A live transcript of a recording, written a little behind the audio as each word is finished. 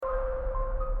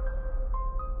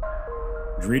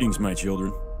Greetings, my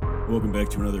children. Welcome back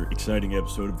to another exciting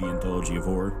episode of the Anthology of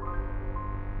Horror.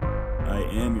 I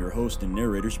am your host and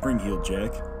narrator, Spring-Heeled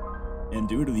Jack, and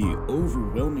due to the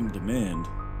overwhelming demand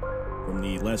from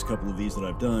the last couple of these that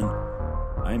I've done,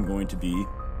 I am going to be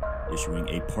issuing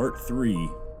a part 3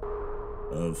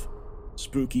 of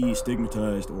spooky,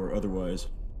 stigmatized, or otherwise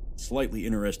slightly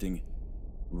interesting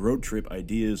road trip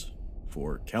ideas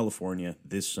for California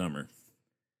this summer.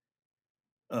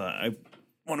 I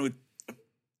want to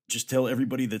just tell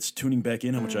everybody that's tuning back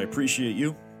in how much I appreciate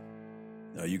you.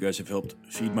 You guys have helped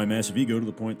feed my massive ego to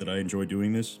the point that I enjoy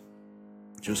doing this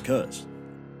just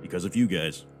because of you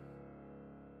guys.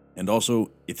 And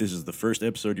also, if this is the first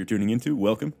episode you're tuning into,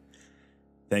 welcome.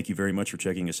 Thank you very much for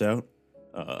checking us out.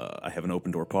 I have an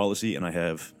open door policy and I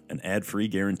have an ad-free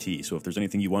guarantee. So if there's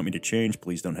anything you want me to change,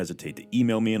 please don't hesitate to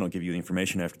email me and I'll give you the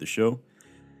information after the show.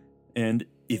 And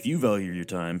if you value your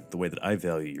time the way that I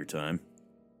value your time,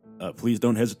 please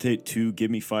don't hesitate to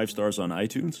give me 5 stars on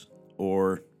iTunes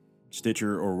or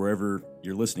Stitcher or wherever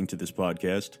you're listening to this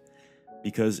podcast,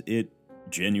 because it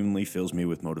genuinely fills me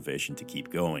with motivation to keep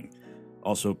going.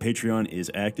 Also, Patreon is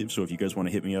active, so if you guys want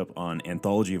to hit me up on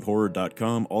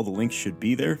anthologyofhorror.com, all the links should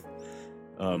be there.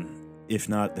 If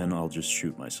not, then I'll just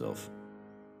shoot myself.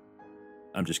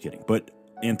 I'm just kidding. But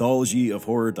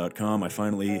anthologyofhorror.com, I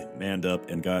finally manned up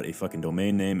and got a fucking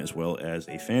domain name as well as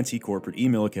a fancy corporate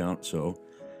email account, so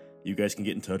you guys can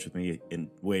get in touch with me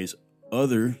in ways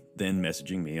other than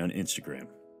messaging me on Instagram.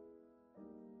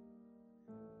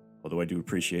 Although I do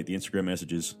appreciate the Instagram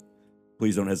messages,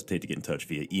 please don't hesitate to get in touch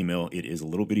via email. It is a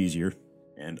little bit easier,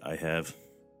 and I have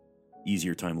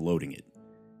easier time loading it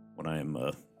when I am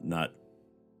not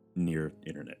near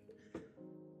internet.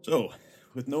 So,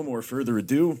 with no more further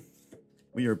ado,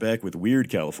 we are back with Weird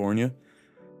California,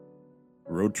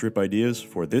 road trip ideas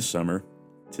for this summer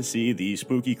to see the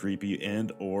spooky, creepy,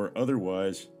 and or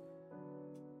otherwise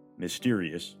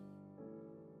mysterious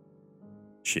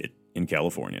shit in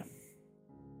California.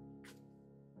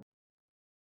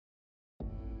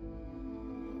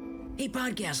 Hey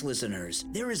podcast listeners,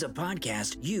 there is a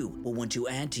podcast you will want to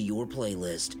add to your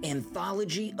playlist,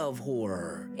 Anthology of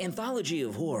Horror. Anthology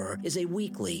of Horror is a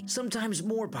weekly, sometimes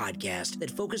more podcast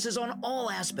that focuses on all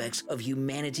aspects of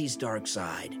humanity's dark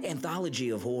side.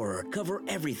 Anthology of Horror cover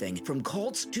everything from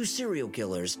cults to serial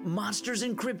killers, monsters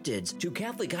and cryptids to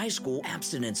Catholic high school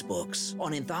abstinence books.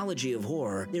 On Anthology of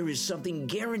Horror, there is something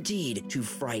guaranteed to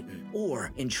frighten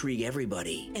or intrigue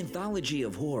everybody. Anthology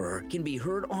of Horror can be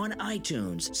heard on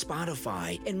iTunes, Spotify,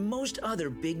 and most other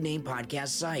big-name podcast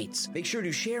sites. Make sure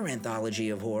to share Anthology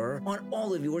of Horror on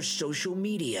all of your social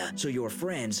media so your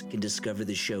friends can discover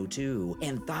the show too.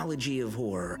 Anthology of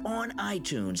Horror on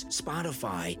iTunes,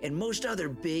 Spotify, and most other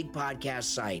big podcast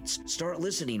sites. Start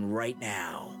listening right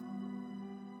now.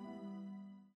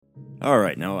 All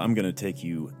right, now I'm going to take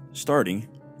you starting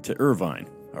to Irvine.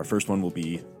 Our first one will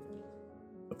be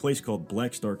a place called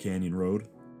Black Star Canyon Road.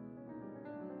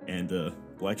 And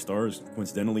Black Star is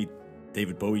coincidentally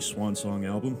David Bowie's swan song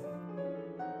album.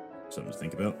 Something to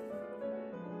think about.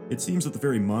 It seems that the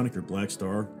very moniker Black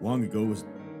Star long ago was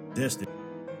destined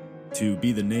to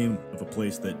be the name of a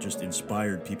place that just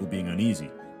inspired people being uneasy.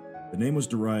 The name was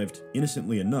derived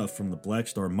innocently enough from the Black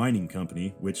Star Mining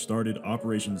Company, which started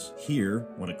operations here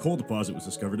when a coal deposit was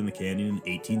discovered in the canyon in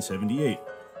 1878.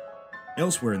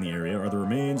 Elsewhere in the area are the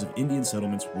remains of Indian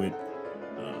settlements with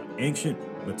ancient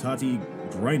Batati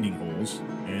grinding holes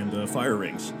and fire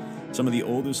rings. Some of the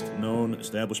oldest known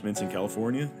establishments in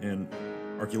California and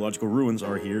archaeological ruins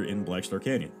are here in Black Star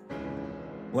Canyon.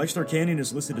 Black Star Canyon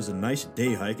is listed as a nice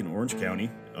day hike in Orange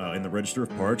County in the Register of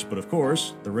Parks, but of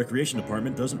course, the Recreation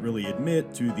Department doesn't really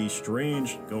admit to the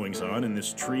strange goings-on in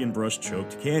this tree and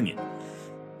brush-choked canyon.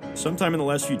 Sometime in the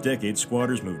last few decades,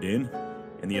 squatters moved in,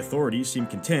 and the authorities seemed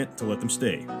content to let them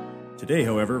stay. Today,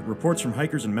 however, reports from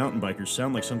hikers and mountain bikers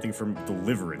sound like something from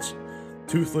Deliverance.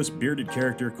 Toothless, bearded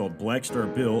character called Black Star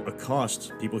Bill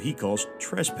accosts people he calls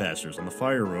trespassers on the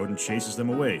fire road and chases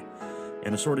them away.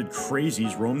 And assorted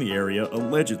crazies roam the area,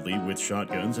 allegedly with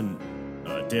shotguns and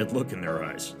a dead look in their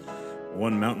eyes.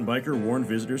 One mountain biker warned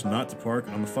visitors not to park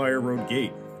on the fire road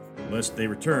gate, lest they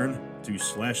return to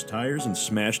slashed tires and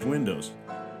smashed windows.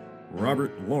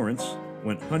 Robert Lawrence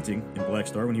went hunting in Black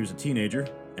Star when he was a teenager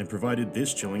and provided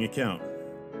this chilling account.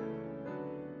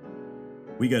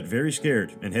 We got very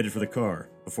scared and headed for the car.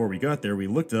 Before we got there, we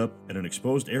looked up at an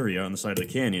exposed area on the side of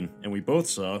the canyon, and we both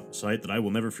saw a sight that I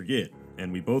will never forget,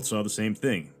 and we both saw the same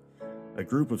thing. A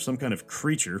group of some kind of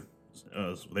creature.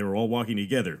 They were all walking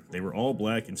together. They were all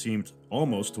black and seemed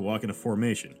almost to walk in a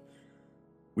formation.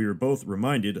 We were both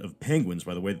reminded of penguins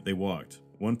by the way that they walked.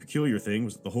 one peculiar thing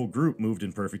was that the whole group moved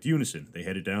in perfect unison. They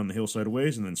headed down the hillside a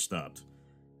ways and then stopped.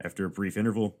 After a brief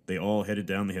interval, they all headed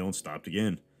down the hill and stopped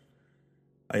again.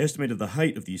 I estimated the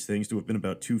height of these things to have been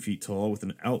about 2 feet tall with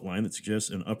an outline that suggests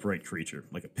an upright creature,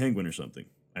 like a penguin or something.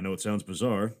 I know it sounds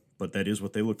bizarre, but that is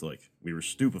what they looked like. We were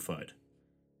stupefied.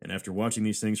 And after watching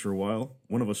these things for a while,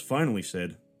 one of us finally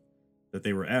said that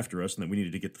they were after us and that we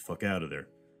needed to get the fuck out of there.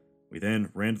 We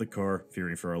then ran to the car,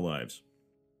 fearing for our lives.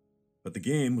 But the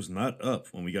game was not up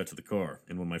when we got to the car,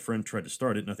 and when my friend tried to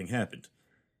start it, nothing happened.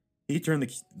 He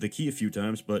turned the key a few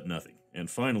times, but nothing. And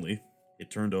finally,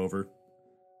 it turned over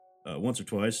once or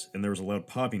twice, and there was a loud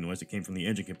popping noise that came from the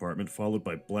engine compartment, followed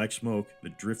by black smoke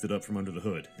that drifted up from under the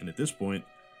hood. And at this point,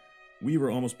 we were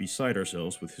almost beside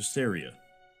ourselves with hysteria.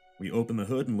 We opened the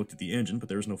hood and looked at the engine, but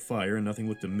there was no fire and nothing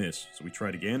looked amiss, so we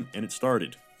tried again, and it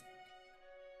started.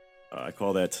 I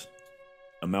call that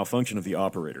a malfunction of the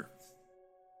operator.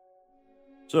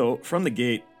 So, from the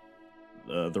gate,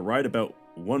 the ride about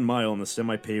 1 mile on the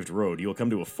semi-paved road, you'll come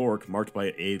to a fork marked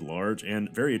by a large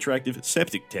and very attractive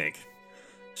septic tank.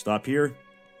 Stop here,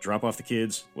 drop off the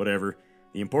kids, whatever.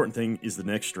 The important thing is the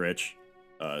next stretch,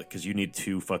 because you need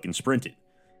to fucking sprint it.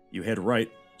 You head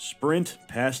right, sprint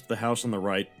past the house on the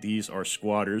right. These are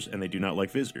squatters, and they do not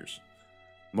like visitors.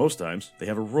 Most times, they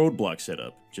have a roadblock set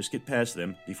up. Just get past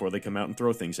them before they come out and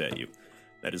throw things at you.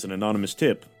 That is an anonymous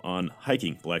tip on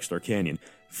hiking Black Star Canyon.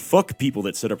 Fuck people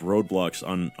that set up roadblocks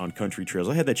on country trails.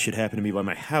 I had that shit happen to me by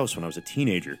my house when I was a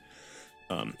teenager.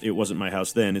 It wasn't my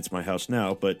house then, it's my house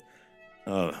now, but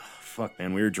fuck,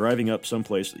 man, we were driving up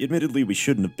someplace. Admittedly, we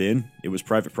shouldn't have been. It was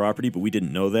private property, but we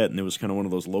didn't know that, and it was kind of one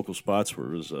of those local spots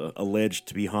where it was alleged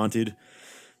to be haunted.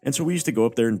 And so we used to go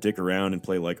up there and dick around and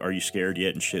play, like, Are You Scared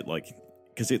Yet? And shit, like,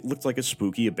 because it looked like a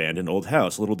spooky, abandoned old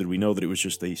house. Little did we know that it was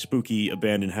just a spooky,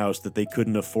 abandoned house that they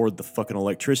couldn't afford the fucking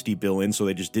electricity bill in, so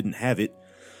they just didn't have it.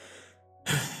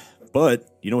 But,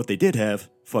 you know what they did have?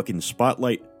 Fucking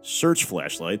spotlight search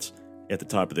flashlights at the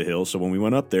top of the hill, so when we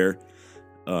went up there,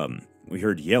 we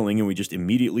heard yelling, and we just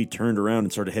immediately turned around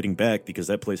and started heading back because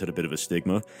that place had a bit of a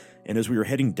stigma. And as we were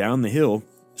heading down the hill,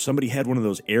 somebody had one of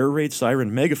those air raid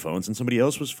siren megaphones, and somebody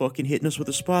else was fucking hitting us with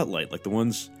a spotlight, like the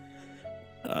ones...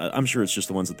 I'm sure it's just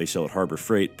the ones that they sell at Harbor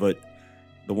Freight, but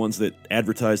the ones that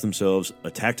advertise themselves a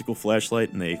tactical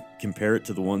flashlight and they compare it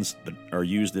to the ones that are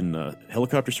used in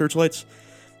helicopter searchlights,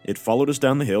 it followed us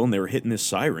down the hill, and they were hitting this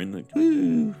siren, like,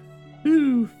 ooh,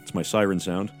 ooh. It's my siren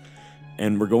sound.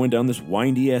 And we're going down this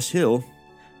windy-ass hill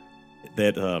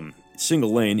that,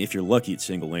 single lane, if you're lucky it's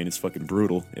single lane, it's fucking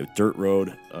brutal. Dirt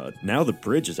road. Now the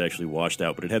bridge is actually washed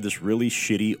out, but it had this really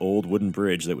shitty old wooden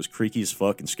bridge that was creaky as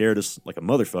fuck and scared us like a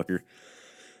motherfucker.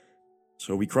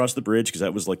 So we crossed the bridge because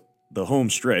that was like the home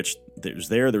stretch. There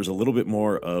was a little bit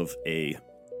more of a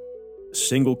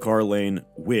single car lane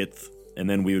width, and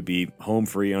then we would be home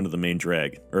free onto the main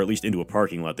drag, or at least into a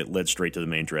parking lot that led straight to the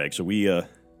main drag. So we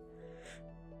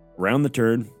round the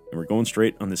turn, and we're going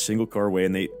straight on this single car way,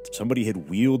 and somebody had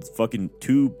wheeled fucking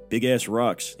 2 big-ass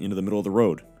rocks into the middle of the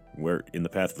road, where in the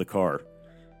path of the car.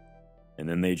 And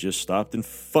then they just stopped and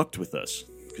fucked with us.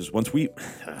 Because once we...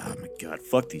 Oh my god,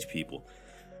 fuck these people.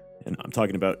 And I'm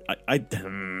talking about...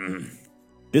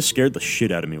 This scared the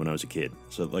shit out of me when I was a kid.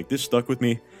 So, like, this stuck with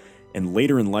me. And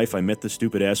later in life, I met the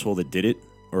stupid asshole that did it,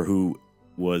 or who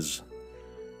was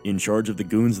in charge of the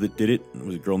goons that did it. It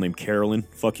was a girl named Carolyn.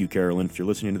 Fuck you, Carolyn. If you're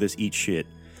listening to this, eat shit.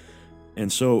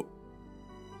 And so,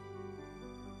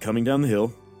 coming down the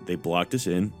hill, they blocked us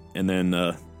in, and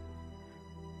then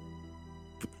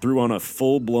threw on a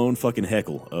full-blown fucking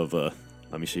heckle of,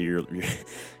 let me see your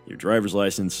driver's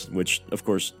license, which, of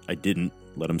course, I didn't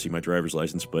let them see my driver's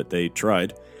license, but they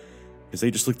tried, because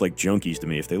they just looked like junkies to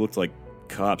me. If they looked like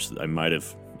cops, I might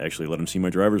have actually let them see my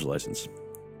driver's license.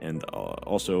 And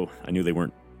also, I knew they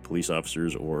weren't police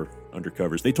officers or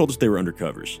undercovers. They told us they were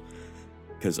undercovers,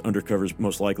 because undercovers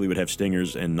most likely would have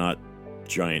stingers and not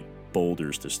giant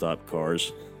boulders to stop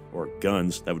cars, or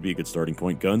guns. That would be a good starting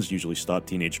point. Guns usually stop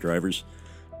teenage drivers.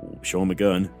 Show them a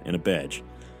gun and a badge.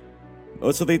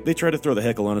 Oh, so they tried to throw the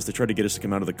heckle on us. They tried to get us to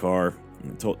come out of the car.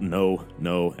 Told,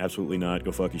 no, absolutely not.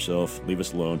 Go fuck yourself. Leave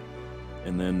us alone.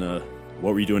 And then,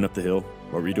 what were you doing up the hill?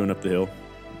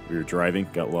 We were driving,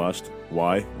 got lost.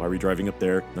 Why? Why were we driving up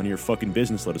there? None of your fucking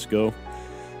business. Let us go.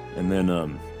 And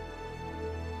then,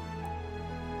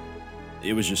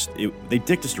 it was just... they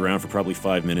dicked us around for probably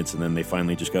 5 minutes, and then they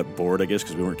finally just got bored, I guess,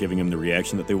 because we weren't giving them the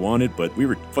reaction that they wanted, but we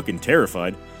were fucking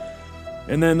terrified.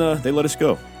 And then, they let us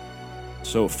go.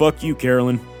 So, fuck you,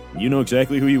 Carolyn. You know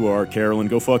exactly who you are. Carolyn,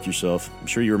 go fuck yourself. I'm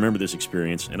sure you remember this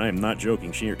experience, and I am not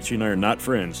joking. She and I are not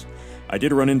friends. I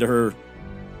did run into her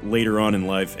later on in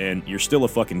life, and you're still a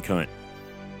fucking cunt.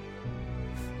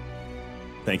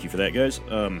 Thank you for that, guys.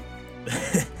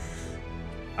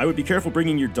 I would be careful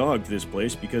bringing your dog to this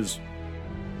place because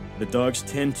the dogs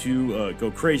tend to go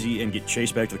crazy and get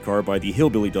chased back to the car by the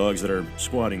hillbilly dogs that are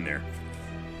squatting there.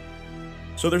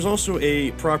 So there's also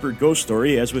a proper ghost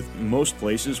story, as with most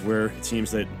places where it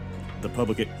seems that the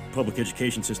public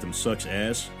education system sucks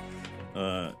ass.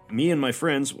 Me and my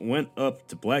friends went up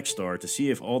to Black Star to see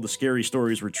if all the scary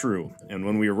stories were true, and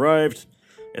when we arrived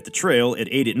at the trail at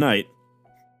 8 at night,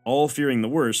 all fearing the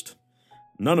worst,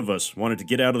 none of us wanted to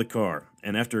get out of the car,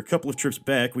 and after a couple of trips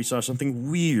back, we saw something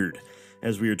weird.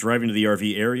 As we were driving to the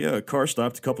RV area, a car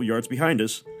stopped a couple yards behind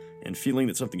us, and feeling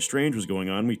that something strange was going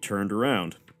on, we turned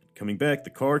around. Coming back, the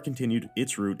car continued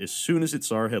its route as soon as it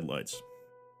saw our headlights.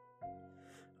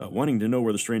 Wanting to know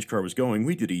where the strange car was going,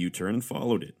 we did a U-turn and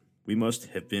followed it. We must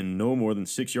have been no more than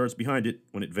 6 yards behind it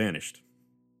when it vanished.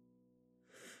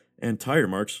 And tire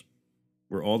marks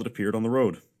were all that appeared on the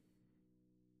road.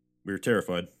 We were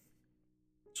terrified,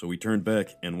 so we turned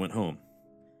back and went home.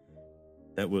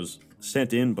 That was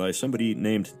sent in by somebody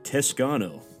named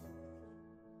Tescano.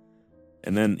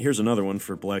 And then here's another one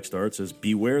for Black Star. It says,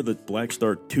 beware the Black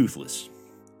Star Toothless.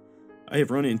 I have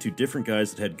run into different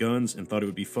guys that had guns and thought it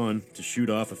would be fun to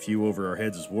shoot off a few over our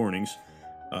heads as warnings.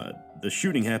 The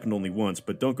shooting happened only once,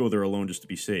 but don't go there alone just to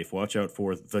be safe. Watch out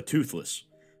for the Toothless.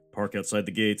 Park outside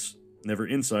the gates, never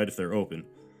inside if they're open.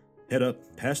 Head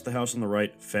up, past the house on the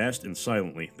right, fast and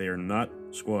silently. They are not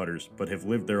squatters, but have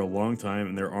lived there a long time,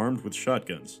 and they're armed with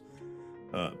shotguns.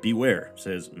 Beware,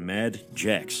 says Mad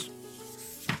Jax.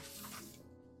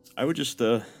 I would just,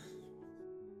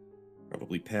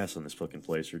 probably pass on this fucking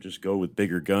place, or just go with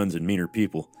bigger guns and meaner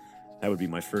people. That would be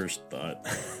my first thought.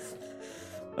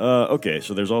 Okay,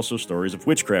 so there's also stories of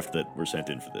witchcraft that were sent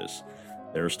in for this.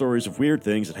 There are stories of weird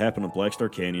things that happen on Black Star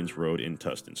Canyon's road in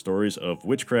Tustin. Stories of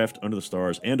witchcraft under the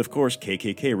stars, and of course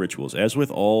KKK rituals. As with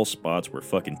all spots where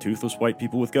fucking toothless white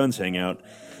people with guns hang out,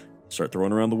 start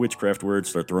throwing around the witchcraft words,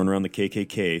 start throwing around the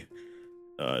KKK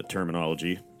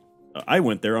terminology. I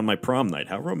went there on my prom night,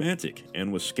 how romantic,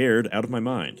 and was scared out of my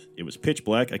mind. It was pitch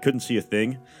black, I couldn't see a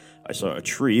thing. I saw a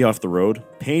tree off the road,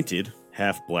 painted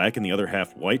half black and the other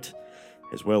half white,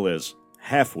 as well as a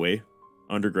halfway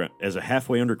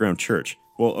underground church.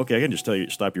 Well, okay, I can just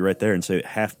stop you right there and say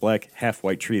half black, half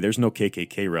white tree. There's no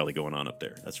KKK rally going on up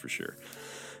there, that's for sure.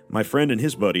 My friend and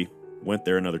his buddy went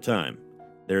there another time.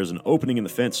 There is an opening in the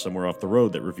fence somewhere off the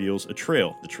road that reveals a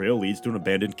trail. The trail leads to an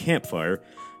abandoned campfire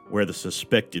where the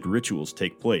suspected rituals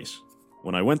take place.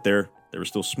 When I went there was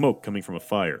still smoke coming from a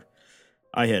fire.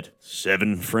 I had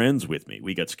 7 friends with me.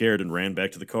 We got scared and ran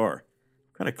back to the car.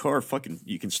 What kind of car fucking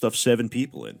you can stuff 7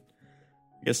 people in?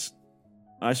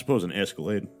 I suppose an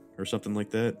Escalade or something like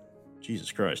that.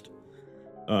 Jesus Christ.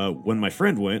 When my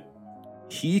friend went,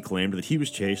 he claimed that he was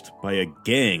chased by a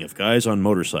gang of guys on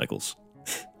motorcycles.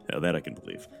 Now that I can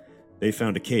believe. They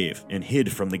found a cave and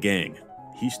hid from the gang.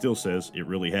 He still says it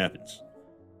really happens.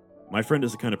 My friend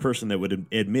is the kind of person that would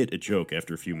admit a joke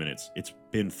after a few minutes. It's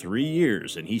been 3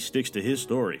 years, and he sticks to his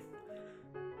story.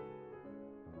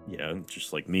 Yeah,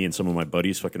 just like me and some of my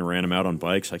buddies fucking ran him out on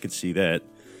bikes. I could see that.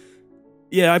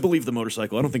 Yeah, I believe the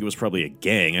motorcycle. I don't think it was probably a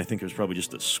gang. I think it was probably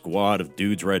just a squad of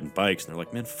dudes riding bikes, and they're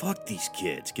like, man, fuck these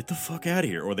kids. Get the fuck out of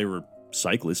here. Or they were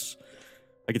cyclists.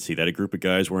 I could see that, a group of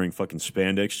guys wearing fucking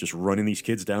spandex just running these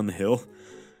kids down the hill.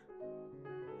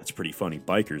 That's pretty funny.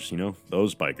 Bikers, you know?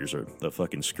 Those bikers are the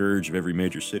fucking scourge of every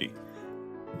major city.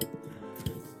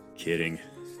 Kidding.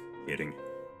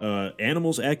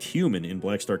 Animals act human in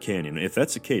Black Star Canyon. If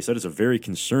that's the case, that is a very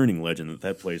concerning legend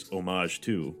that plays homage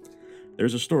to.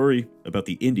 There's a story about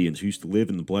the Indians who used to live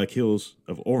in the Black Hills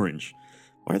of Orange.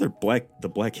 Why are there the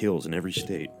Black Hills in every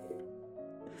state?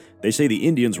 They say the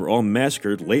Indians were all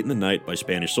massacred late in the night by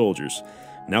Spanish soldiers.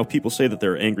 Now people say that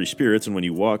there are angry spirits, and when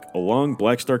you walk along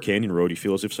Black Star Canyon Road, you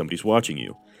feel as if somebody's watching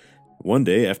you. One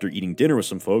day, after eating dinner with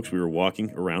some folks, we were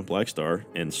walking around Black Star,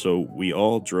 and so we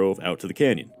all drove out to the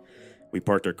canyon. We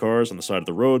parked our cars on the side of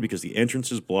the road because the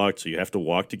entrance is blocked, so you have to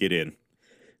walk to get in.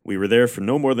 We were there for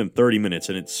no more than 30 minutes,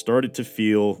 and it started to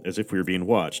feel as if we were being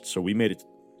watched, so we made it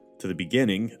to the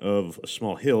beginning of a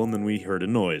small hill, and then we heard a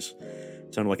noise.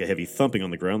 It sounded like a heavy thumping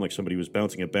on the ground, like somebody was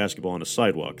bouncing a basketball on a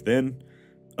sidewalk. Then,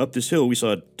 up this hill, we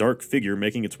saw a dark figure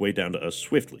making its way down to us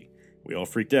swiftly. We all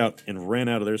freaked out and ran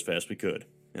out of there as fast as we could.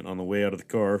 And on the way out of the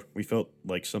car, we felt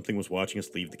like something was watching us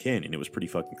leave the canyon. It was pretty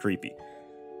fucking creepy.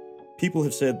 People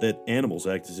have said that animals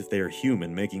act as if they are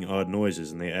human, making odd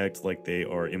noises, and they act like they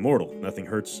are immortal. Nothing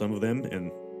hurts some of them,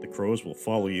 and the crows will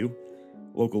follow you.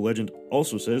 Local legend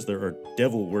also says there are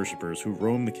devil worshippers who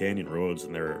roam the canyon roads,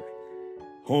 and there are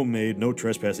homemade no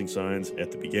trespassing signs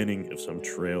at the beginning of some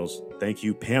trails. Thank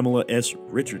you, Pamela S.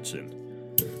 Richardson,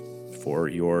 for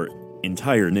your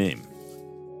entire name.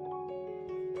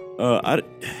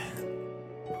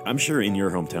 I'm sure in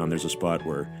your hometown there's a spot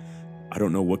where I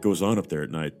don't know what goes on up there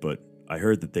at night, but I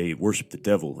heard that they worship the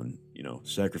devil and,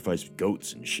 sacrifice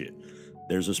goats and shit.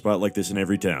 There's a spot like this in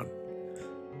every town.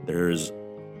 It's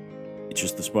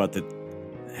just the spot that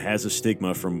has a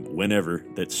stigma from whenever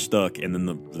that's stuck, and then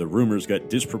the rumors got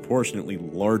disproportionately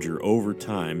larger over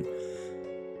time,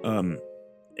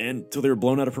 until they were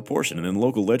blown out of proportion. And then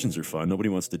local legends are fun. Nobody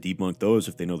wants to debunk those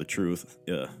if they know the truth.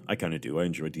 I kind of do. I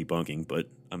enjoy debunking, but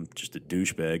I'm just a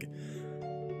douchebag.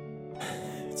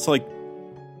 It's like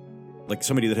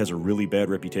somebody that has a really bad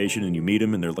reputation and you meet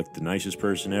them and they're like the nicest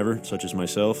person ever, such as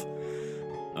myself.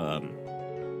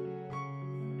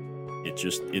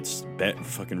 It's bad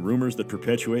fucking rumors that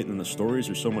perpetuate, and the stories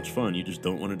are so much fun, you just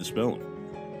don't want to dispel them.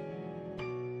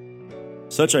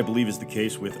 Such, I believe, is the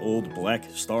case with Old Black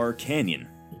Star Canyon.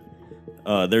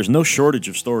 There's no shortage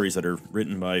of stories that are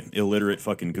written by illiterate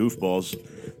fucking goofballs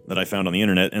that I found on the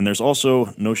internet, and there's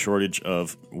also no shortage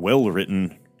of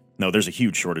there's a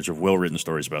huge shortage of well-written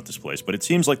stories about this place, but it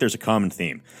seems like there's a common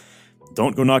theme.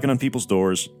 Don't go knocking on people's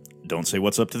doors, don't say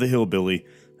what's up to the hillbilly,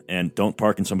 and don't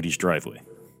park in somebody's driveway.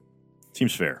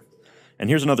 Seems fair. And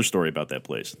here's another story about that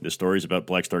place. This story is about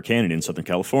Black Star Canyon in Southern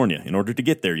California. In order to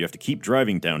get there, you have to keep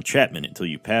driving down Chapman until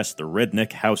you pass the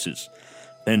redneck houses.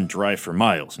 Then drive for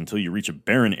miles until you reach a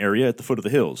barren area at the foot of the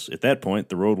hills. At that point,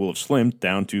 the road will have slimmed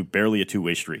down to barely a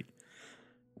two-way street.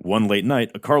 One late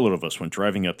night, a carload of us went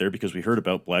driving up there because we heard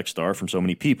about Black Star from so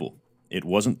many people. It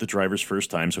wasn't the driver's first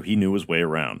time, so he knew his way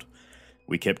around.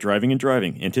 We kept driving and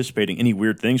driving, anticipating any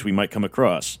weird things we might come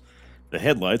across. The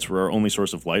headlights were our only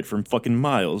source of light for fucking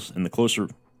miles, and the closer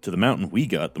to the mountain we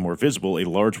got, the more visible a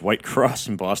large white cross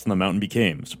embossed on the mountain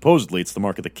became. Supposedly, it's the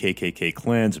mark of the KKK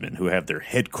Klansmen, who have their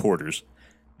headquarters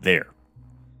there.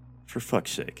 For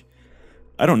fuck's sake.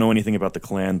 I don't know anything about the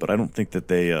Klan, but I don't think that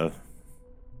they, I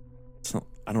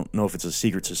don't know if it's a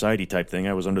secret society type thing.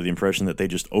 I was under the impression that they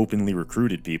just openly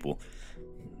recruited people.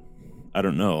 I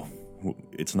don't know.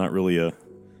 It's not really a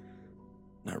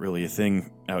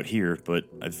thing out here, but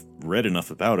I've read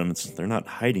enough about them. They're not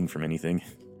hiding from anything.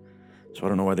 So I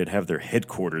don't know why they'd have their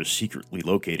headquarters secretly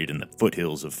located in the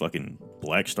foothills of fucking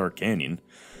Black Star Canyon.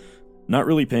 Not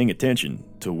really paying attention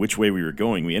to which way we were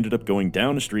going, we ended up going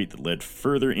down a street that led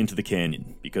further into the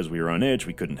canyon. Because we were on edge,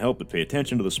 we couldn't help but pay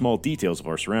attention to the small details of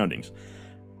our surroundings.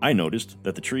 I noticed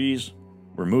that the trees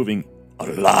were moving a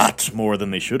lot more than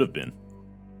they should have been.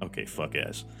 Okay, fuck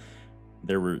ass.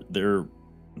 There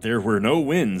were no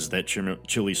winds that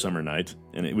chilly summer night,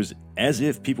 and it was as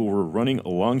if people were running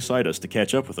alongside us to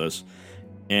catch up with us,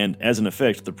 and as an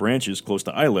effect, the branches close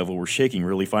to eye level were shaking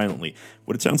really violently.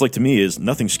 What it sounds like to me is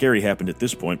nothing scary happened at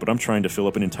this point, but I'm trying to fill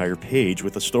up an entire page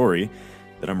with a story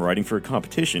that I'm writing for a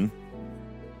competition,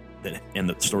 and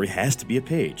the story has to be a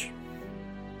page.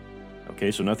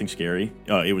 Okay, so nothing scary.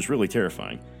 It was really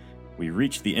terrifying. We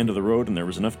reached the end of the road, and there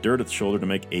was enough dirt at the shoulder to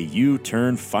make a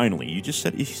U-turn finally. You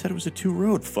said it was a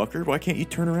two-road, fucker. Why can't you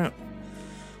turn around?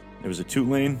 It was a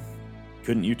two-lane.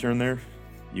 Couldn't U-turn there?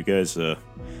 You guys,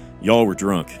 y'all were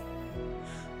drunk.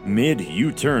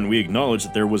 Mid-U-turn, we acknowledged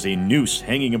that there was a noose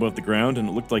hanging above the ground, and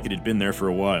it looked like it had been there for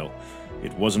a while.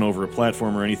 It wasn't over a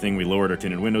platform or anything. We lowered our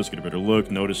tinted windows, get a better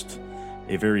look, noticed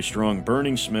a very strong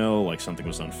burning smell, like something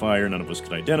was on fire. None of us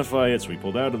could identify it, so we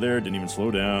pulled out of there, didn't even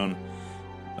slow down.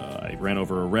 I ran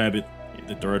over a rabbit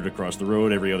that darted across the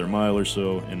road every other mile or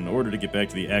so, and in order to get back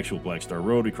to the actual Black Star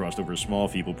Road, we crossed over a small,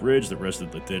 feeble bridge that rested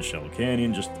at the dead shallow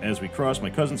canyon. Just as we crossed, my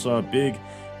cousin saw a big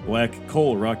black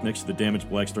coal rock next to the damaged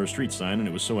Black Star Street sign, and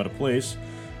it was so out of place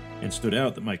and stood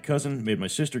out that my cousin made my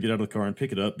sister get out of the car and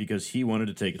pick it up because he wanted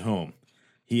to take it home.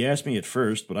 He asked me at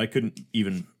first, but I couldn't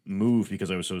even move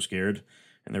because I was so scared,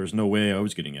 and there was no way I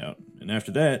was getting out. And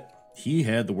after that, he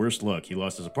had the worst luck. He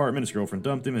lost his apartment, his girlfriend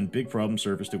dumped him, and big problems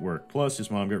surfaced at work. Plus,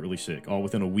 his mom got really sick, all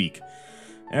within a week.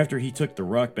 After he took the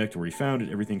rock back to where he found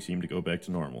it, everything seemed to go back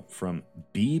to normal. From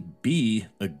B.B.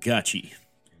 Agachi.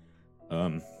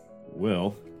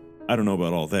 Well, I don't know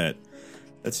about all that.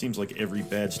 That seems like every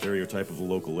bad stereotype of a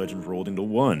local legend rolled into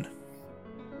one.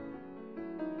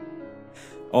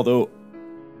 Although,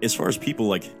 as far as people,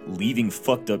 like, leaving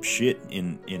fucked up shit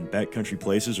in backcountry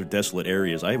places or desolate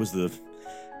areas,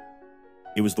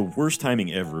 it was the worst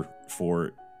timing ever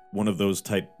for one of those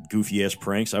type goofy-ass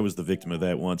pranks. I was the victim of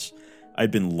that once.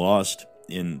 I'd been lost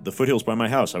in the foothills by my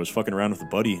house. I was fucking around with a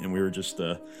buddy, and we were just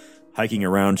hiking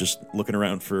around, just looking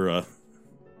around for...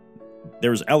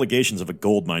 There was allegations of a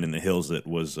gold mine in the hills that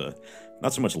was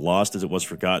not so much lost as it was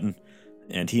forgotten,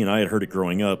 and he and I had heard it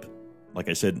growing up. Like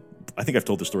I said, I think I've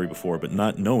told the story before, but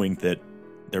not knowing that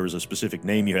there was a specific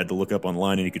name you had to look up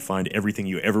online, and you could find everything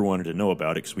you ever wanted to know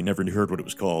about it, because we never heard what it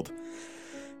was called.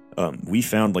 We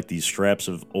found like these scraps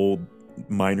of old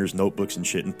miners' notebooks and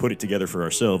shit and put it together for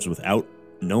ourselves without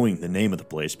knowing the name of the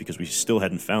place, because we still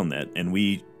hadn't found that. And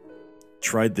we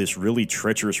tried this really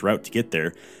treacherous route to get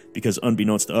there, because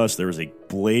unbeknownst to us, there was a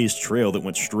blazed trail that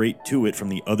went straight to it from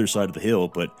the other side of the hill.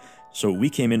 But so we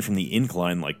came in from the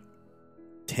incline like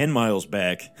 10 miles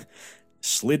back,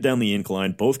 slid down the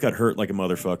incline, both got hurt like a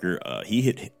motherfucker.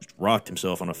 He rocked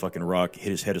himself on a fucking rock,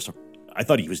 hit his head. I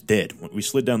thought he was dead. When we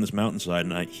slid down this mountainside,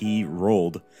 and he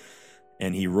rolled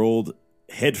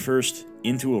headfirst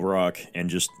into a rock and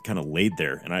just kind of laid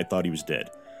there, and I thought he was dead.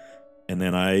 And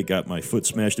then I got my foot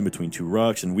smashed in between two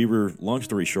rocks, and long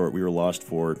story short, we were lost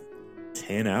for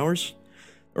 10 hours?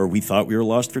 Or we thought we were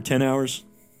lost for 10 hours,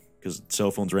 because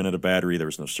cell phones ran out of battery, there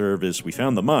was no service. We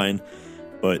found the mine,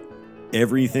 but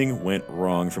everything went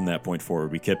wrong from that point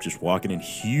forward. We kept just walking in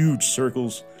huge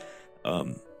circles.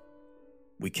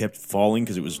 We kept falling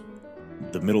because it was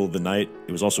the middle of the night.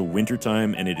 It was also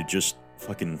wintertime, and it had just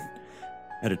fucking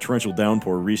had a torrential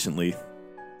downpour recently.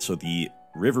 So the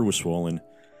river was swollen,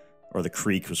 or the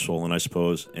creek was swollen, I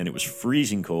suppose, and it was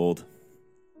freezing cold.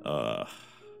 That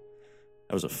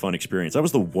was a fun experience. That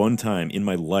was the one time in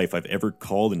my life I've ever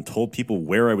called and told people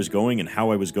where I was going and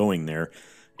how I was going there,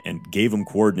 and gave them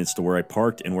coordinates to where I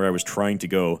parked and where I was trying to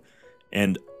go.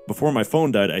 And before my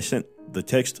phone died, I sent the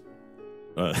text,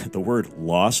 the word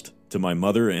lost, to my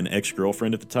mother and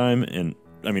ex-girlfriend at the time. And,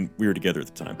 I mean, we were together at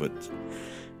the time, but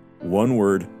one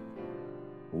word,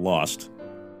 lost.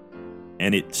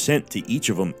 And it sent to each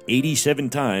of them 87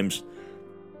 times.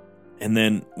 And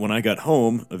then when I got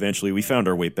home, eventually we found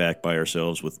our way back by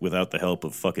ourselves without the help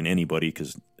of fucking anybody,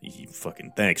 because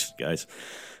fucking thanks, guys.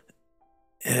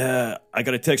 I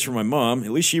got a text from my mom,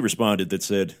 at least she responded, that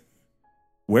said,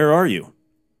 "Where are you?"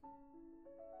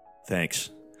 Thanks.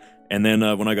 And then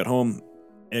when I got home,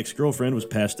 ex-girlfriend was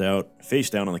passed out, face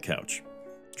down on the couch,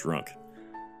 drunk.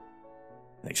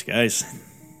 Thanks, guys.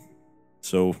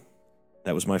 So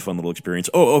that was my fun little experience.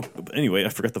 Anyway, I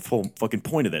forgot the full fucking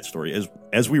point of that story.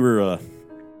 As we were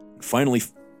finally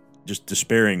just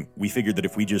despairing, we figured that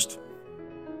if we just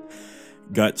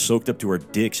got soaked up to our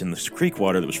dicks in this creek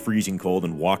water that was freezing cold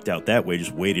and walked out that way,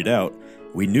 just waited out,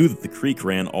 we knew that the creek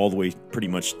ran all the way pretty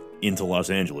much into Los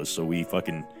Angeles, so we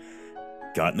fucking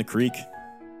got in the creek,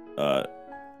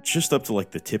 just up to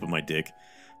like the tip of my dick.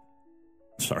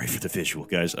 Sorry for the visual,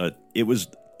 guys. It was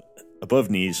above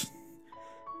knees,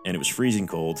 and it was freezing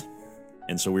cold,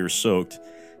 and so we were soaked.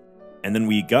 And then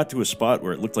we got to a spot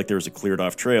where it looked like there was a cleared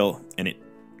off trail, and it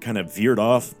kind of veered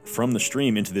off from the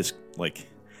stream into this like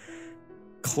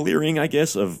clearing, I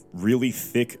guess, of really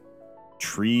thick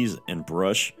trees and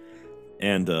brush.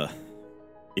 And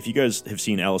if you guys have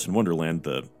seen Alice in Wonderland,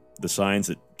 the signs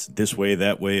that this way,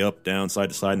 that way, up, down, side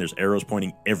to side, and there's arrows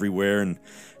pointing everywhere in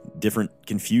different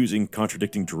confusing,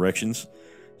 contradicting directions.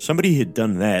 Somebody had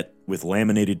done that with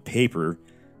laminated paper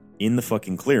in the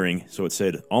fucking clearing, so it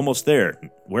said, "Almost there.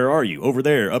 Where are you? Over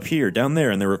there, up here, down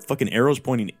there," and there were fucking arrows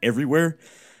pointing everywhere.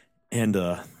 And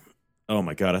oh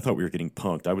my god, I thought we were getting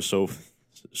punked. I was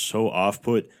so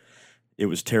off-put. It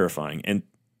was terrifying. And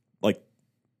like,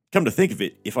 come to think of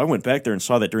it, if I went back there and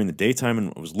saw that during the daytime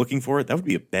and was looking for it, that would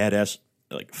be a badass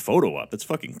like photo op. That's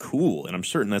fucking cool, and I'm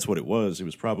certain that's what it was. It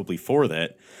was probably for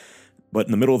that. But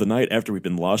in the middle of the night, after we'd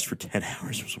been lost for 10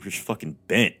 hours, we were just fucking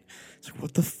bent. It's like,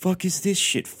 what the fuck is this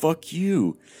shit? Fuck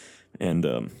you. And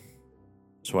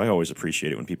so I always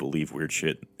appreciate it when people leave weird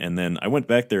shit. And then I went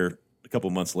back there a couple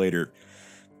months later,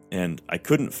 and I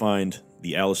couldn't find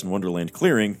the Alice in Wonderland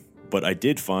clearing, but I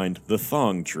did find the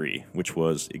thong tree, which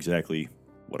was exactly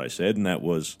what I said, and that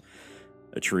was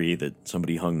a tree that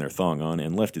somebody hung their thong on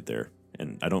and left it there.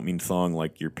 And I don't mean thong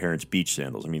like your parents' beach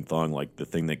sandals. I mean thong like the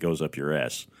thing that goes up your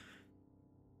ass.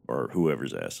 Or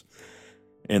whoever's ass.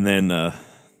 And then,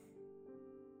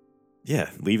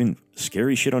 leaving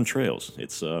scary shit on trails.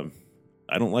 It's,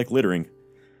 I don't like littering,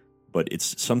 but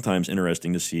it's sometimes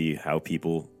interesting to see how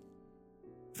people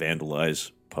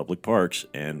vandalize public parks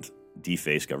and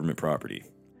deface government property.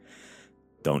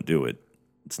 Don't do it.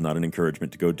 It's not an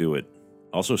encouragement to go do it.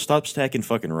 Also, stop stacking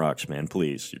fucking rocks, man,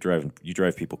 please. You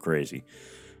drive people crazy.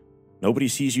 Nobody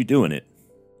sees you doing it,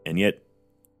 and yet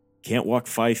can't walk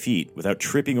 5 feet without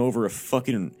tripping over a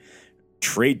fucking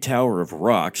trade tower of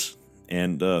rocks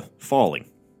and falling.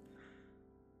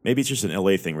 Maybe it's just an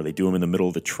LA thing where they do them in the middle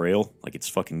of the trail, like it's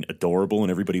fucking adorable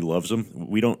and everybody loves them.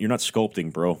 You're not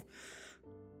sculpting, bro.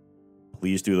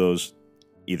 Please do those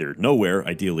either nowhere,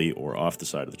 ideally, or off the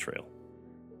side of the trail.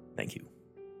 Thank you.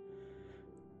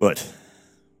 But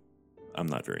I'm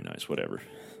not very nice, whatever.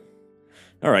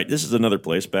 All right, this is another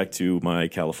place, back to my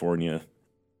California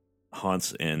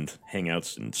haunts and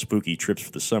hangouts and spooky trips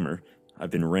for the summer. I've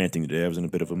been ranting today. I was in a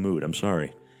bit of a mood. I'm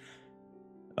sorry.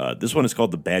 This one is called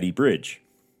the Batty Bridge.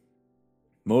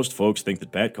 Most folks think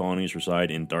that bat colonies reside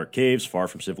in dark caves far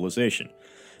from civilization.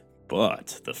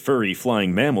 But the furry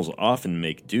flying mammals often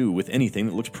make do with anything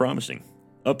that looks promising.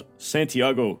 Up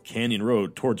Santiago Canyon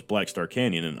Road towards Black Star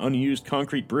Canyon, an unused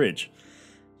concrete bridge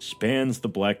spans the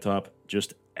blacktop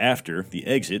just after the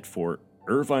exit for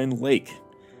Irvine Lake.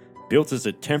 Built as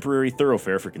a temporary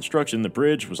thoroughfare for construction, the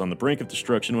bridge was on the brink of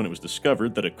destruction when it was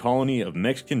discovered that a colony of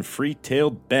Mexican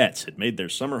free-tailed bats had made their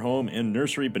summer home and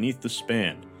nursery beneath the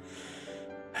span.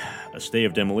 A stay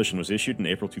of demolition was issued in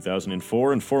April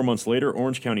 2004, and 4 months later,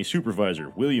 Orange County Supervisor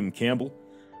William Campbell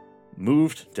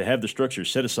moved to have the structure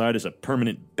set aside as a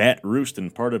permanent bat roost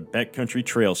and part of backcountry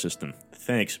trail system.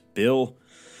 Thanks, Bill.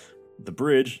 The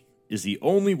bridge is the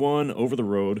only one over the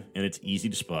road, and it's easy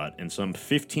to spot, and some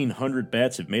 1,500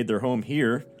 bats have made their home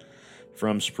here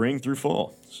from spring through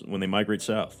fall when they migrate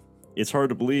south. It's hard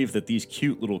to believe that these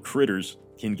cute little critters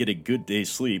can get a good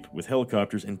day's sleep with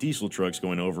helicopters and diesel trucks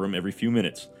going over them every few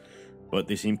minutes, but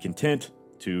they seem content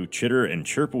to chitter and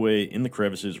chirp away in the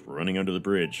crevices running under the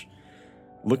bridge.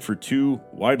 Look for 2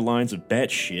 wide lines of bat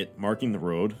shit marking the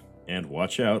road, and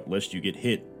watch out lest you get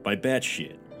hit by bat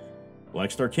shit. Black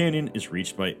Star Canyon is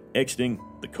reached by exiting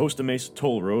the Costa Mesa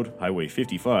Toll Road, Highway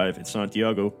 55, at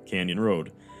Santiago Canyon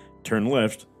Road. Turn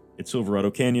left at Silverado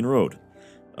Canyon Road.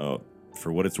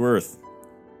 For what it's worth,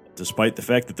 despite the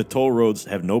fact that the toll roads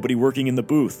have nobody working in the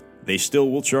booth, they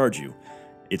still will charge you.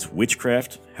 It's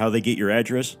witchcraft how they get your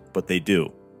address, but they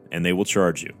do, and they will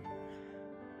charge you.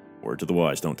 Word to the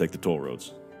wise, don't take the toll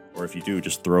roads. Or if you do,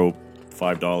 just throw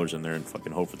 $5 in there and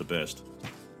fucking hope for the best.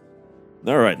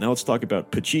 Alright, now let's talk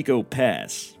about Pacheco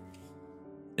Pass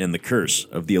and the curse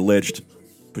of the alleged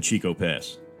Pacheco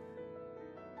Pass.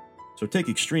 So take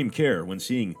extreme care when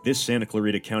seeing this Santa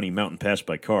Clarita County mountain pass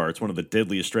by car. It's one of the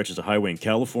deadliest stretches of highway in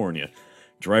California.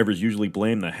 Drivers usually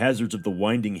blame the hazards of the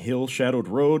winding hill-shadowed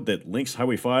road that links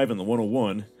Highway 5 and the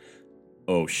 101.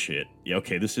 Oh shit. Yeah,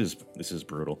 okay, this is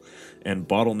brutal. And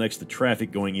bottlenecks the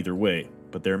traffic going either way.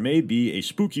 But there may be a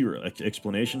spookier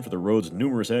explanation for the road's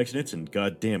numerous accidents and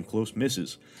goddamn close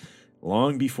misses.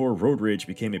 Long before road rage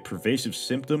became a pervasive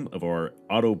symptom of our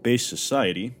auto-based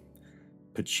society,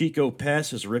 Pacheco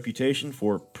Pass has a reputation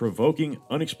for provoking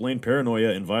unexplained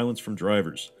paranoia and violence from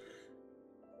drivers.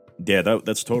 Yeah,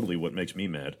 that's totally what makes me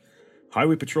mad.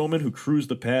 Highway patrolmen who cruised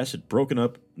the pass had broken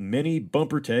up many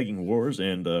bumper-tagging wars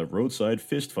and roadside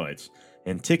fistfights,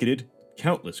 and ticketed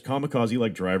countless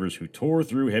kamikaze-like drivers who tore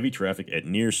through heavy traffic at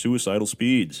near-suicidal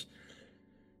speeds.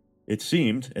 It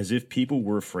seemed as if people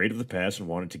were afraid of the pass and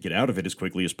wanted to get out of it as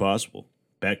quickly as possible,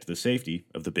 back to the safety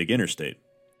of the big interstate.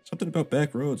 Something about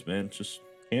back roads, man, just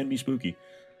can be spooky.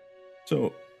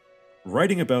 So,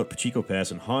 writing about Pacheco Pass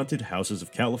and haunted houses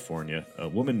of California, a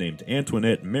woman named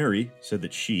Antoinette Mary said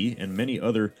that she and many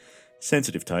other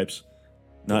sensitive types,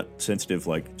 not sensitive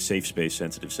like safe space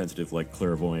sensitive like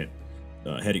clairvoyant,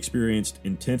 had experienced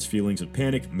intense feelings of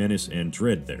panic, menace, and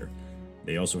dread there.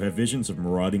 They also have visions of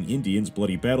marauding Indians,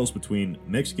 bloody battles between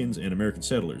Mexicans and American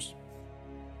settlers.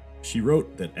 She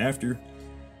wrote that after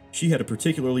she had a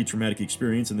particularly traumatic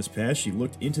experience in this pass, she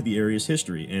looked into the area's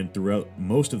history, and throughout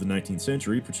most of the 19th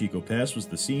century, Pacheco Pass was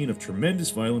the scene of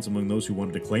tremendous violence among those who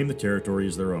wanted to claim the territory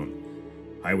as their own.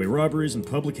 Highway robberies and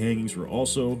public hangings were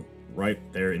also ripe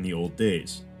there in the old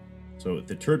days. So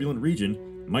the turbulent region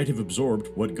might have absorbed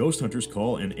what ghost hunters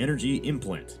call an energy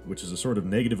implant, which is a sort of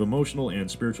negative emotional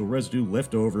and spiritual residue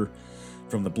left over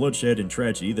from the bloodshed and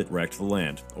tragedy that racked the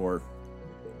land, or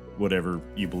whatever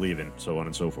you believe in, so on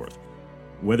and so forth.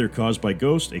 Whether caused by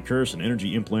ghosts, a curse, an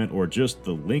energy implant, or just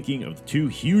the linking of the 2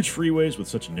 huge freeways with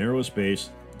such narrow space,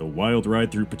 the wild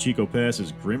ride through Pacheco Pass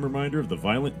is a grim reminder of the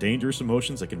violent, dangerous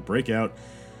emotions that can break out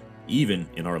even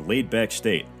in our laid-back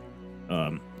state.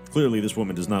 Clearly, this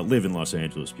woman does not live in Los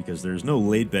Angeles, because there's no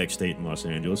laid-back state in Los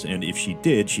Angeles, and if she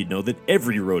did, she'd know that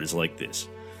every road is like this.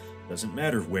 Doesn't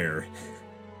matter where.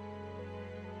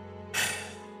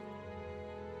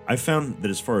 I found that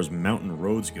as far as mountain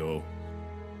roads go,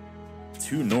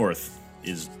 2 North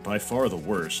is by far the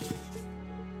worst,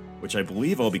 which I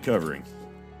believe I'll be covering.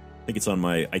 I think it's on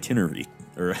my itinerary,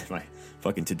 or my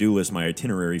fucking to-do list, my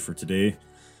itinerary for today.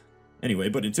 Anyway,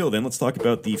 but until then, let's talk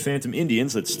about the Phantom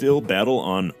Indians that still battle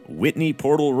on Whitney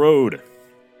Portal Road.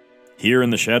 Here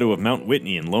in the shadow of Mount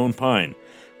Whitney and Lone Pine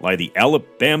lie the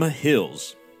Alabama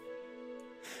Hills.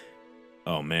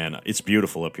 Oh man, it's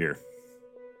beautiful up here.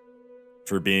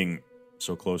 For being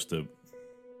so close to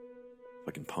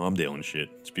fucking Palmdale and shit,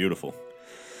 it's beautiful.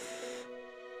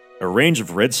 A range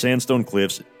of red sandstone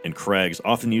cliffs and crags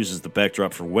often used as the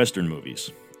backdrop for Western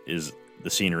movies is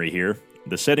the scenery here.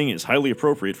 The setting is highly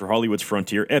appropriate for Hollywood's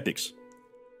frontier epics.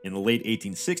 In the late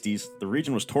 1860s, the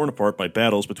region was torn apart by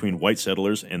battles between white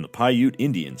settlers and the Paiute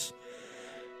Indians.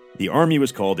 The army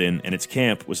was called in, and its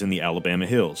camp was in the Alabama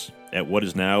hills, at what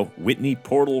is now Whitney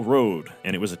Portal Road,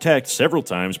 and it was attacked several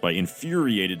times by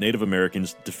infuriated Native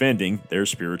Americans defending their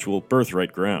spiritual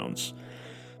birthright grounds.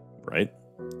 Right?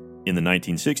 In the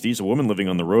 1960s, a woman living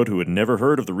on the road who had never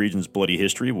heard of the region's bloody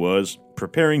history was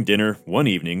preparing dinner one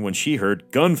evening when she heard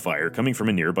gunfire coming from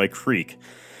a nearby creek.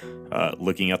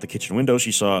 Looking out the kitchen window,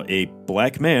 she saw a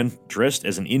black man dressed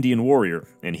as an Indian warrior,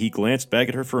 and he glanced back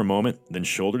at her for a moment, then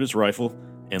shouldered his rifle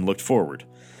and looked forward.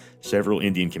 Several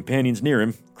Indian companions near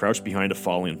him crouched behind a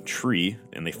fallen tree,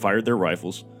 and they fired their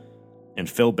rifles and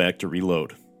fell back to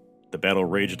reload. The battle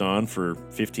raged on for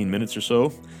 15 minutes or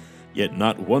so, yet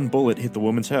not one bullet hit the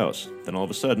woman's house. Then all of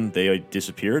a sudden, they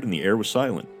disappeared and the air was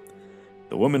silent.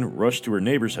 The woman rushed to her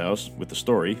neighbor's house with the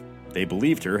story. They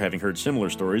believed her, having heard similar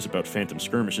stories about phantom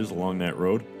skirmishes along that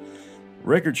road.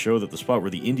 Records show that the spot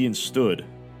where the Indians stood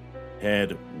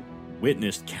had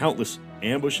witnessed countless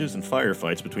ambushes and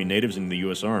firefights between natives and the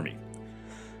U.S. Army.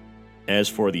 As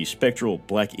for the spectral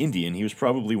Black Indian, he was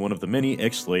probably one of the many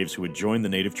ex-slaves who had joined the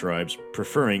native tribes,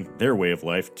 preferring their way of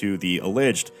life to the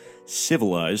alleged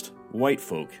civilized white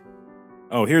folk.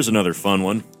 Oh, here's another fun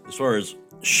one. As far as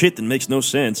shit that makes no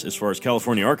sense as far as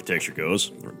California architecture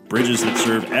goes, bridges that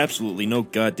serve absolutely no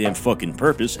goddamn fucking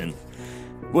purpose, and,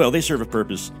 well, they serve a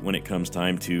purpose when it comes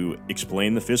time to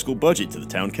explain the fiscal budget to the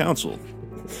town council.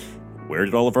 Where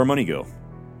did all of our money go?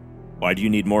 Why do you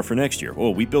need more for next year? Oh,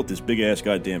 we built this big-ass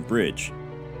goddamn bridge.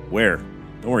 Where?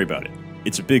 Don't worry about it.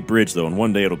 It's a big bridge, though, and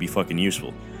one day it'll be fucking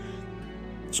useful.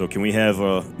 So can we have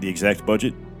the exact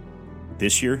budget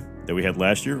this year that we had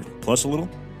last year, plus a little?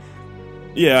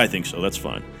 Yeah, I think so. That's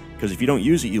fine. Because if you don't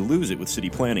use it, you lose it with city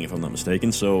planning, if I'm not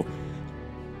mistaken. So,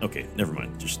 okay, never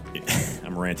mind.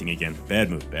 I'm ranting again.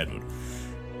 Bad mood.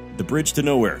 The bridge to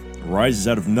nowhere rises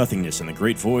out of nothingness in the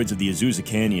great voids of the Azusa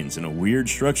Canyons in a weird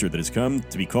structure that has come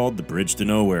to be called the Bridge to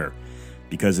Nowhere,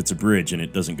 because it's a bridge and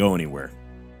it doesn't go anywhere.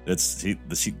 Get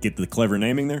the clever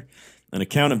naming there? An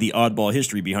account of the oddball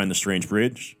history behind the strange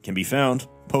bridge can be found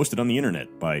posted on the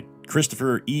internet by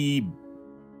Christopher E.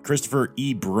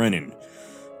 Brennan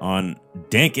on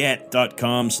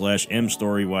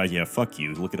dankat.com/mstory. Yeah, fuck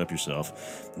you. Look it up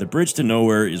yourself. The Bridge to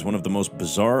Nowhere is one of the most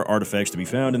bizarre artifacts to be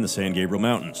found in the San Gabriel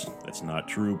Mountains. That's not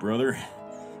true, brother.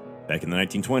 Back in the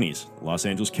 1920s, Los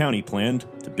Angeles County planned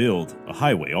to build a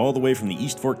highway all the way from the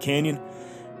East Fork Canyon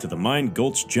to the Mine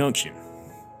Gulch Junction.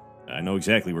 I know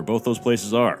exactly where both those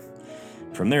places are.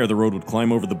 From there, the road would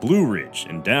climb over the Blue Ridge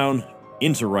and down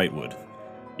into Wrightwood.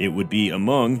 It would be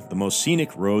among the most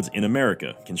scenic roads in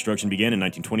America. Construction began in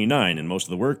 1929, and most of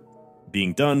the work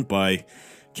being done by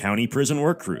county prison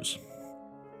work crews.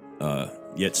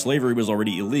 Yet slavery was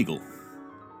already illegal.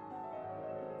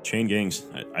 Chain gangs,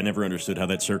 I never understood how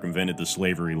that circumvented the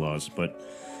slavery laws, but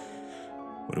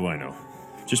what do I know?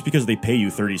 Just because they pay you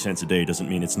 30 cents a day doesn't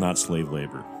mean it's not slave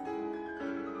labor.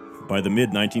 By the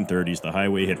mid-1930s, the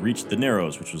highway had reached the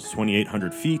Narrows, which was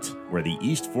 2,800 feet, where the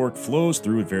East Fork flows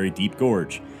through a very deep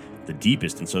gorge, the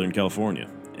deepest in Southern California.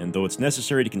 And though it's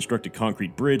necessary to construct a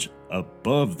concrete bridge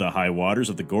above the high waters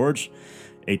of the gorge,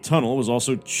 a tunnel was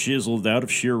also chiseled out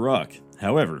of sheer rock.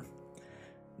 However,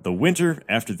 the winter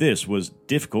after this was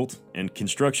difficult, and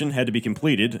construction had to be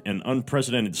completed. An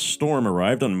unprecedented storm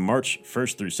arrived on March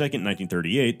 1st through 2nd,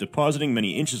 1938, depositing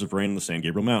many inches of rain in the San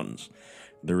Gabriel Mountains.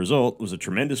 The result was a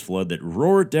tremendous flood that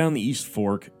roared down the East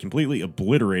Fork, completely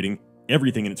obliterating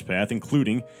everything in its path,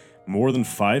 including more than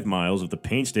 5 miles of the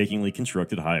painstakingly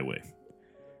constructed highway.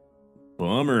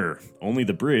 Bummer. Only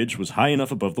the bridge was high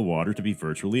enough above the water to be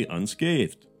virtually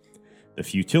unscathed. The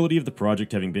futility of the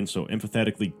project having been so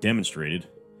emphatically demonstrated,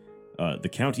 the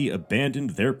county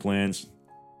abandoned their plans,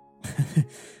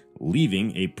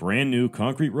 leaving a brand new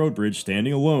concrete road bridge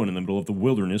standing alone in the middle of the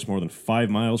wilderness more than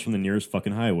 5 miles from the nearest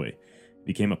fucking highway.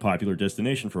 Became a popular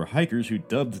destination for hikers who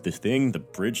dubbed this thing the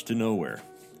Bridge to Nowhere.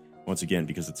 Once again,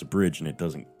 because it's a bridge and it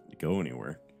doesn't go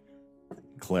anywhere.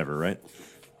 Clever, right?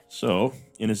 So,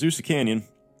 in Azusa Canyon,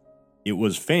 it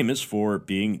was famous for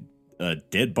being a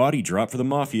dead body drop for the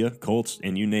mafia, cults,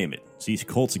 and you name it. See,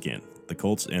 cults again. The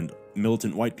cults and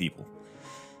militant white people.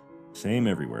 Same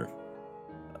everywhere.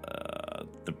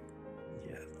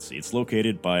 Let's see, it's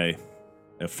located by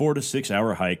a 4 to 6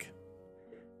 hour hike.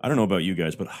 I don't know about you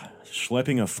guys, but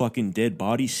schlepping a fucking dead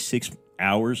body 6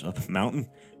 hours up a mountain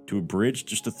to a bridge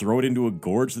just to throw it into a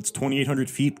gorge that's 2,800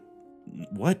 feet,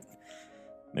 what?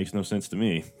 Makes no sense to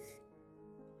me.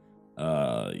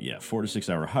 Yeah, 4 to 6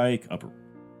 hour hike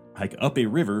up a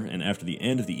river, and after the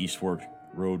end of the East Fork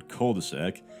Road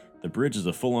cul-de-sac, the bridge is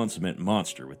a full-on cement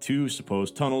monster with 2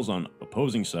 supposed tunnels on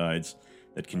opposing sides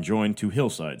that conjoin 2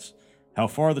 hillsides. How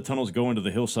far the tunnels go into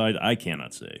the hillside, I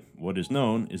cannot say. What is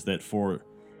known is that for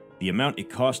the amount it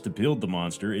costs to build the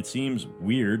monster, it seems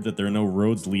weird that there are no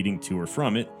roads leading to or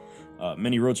from it.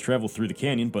 Many roads travel through the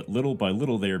canyon, but little by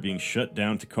little they are being shut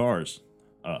down to cars.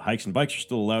 Hikes and bikes are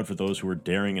still allowed for those who are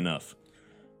daring enough.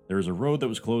 There is a road that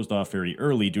was closed off very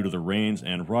early due to the rains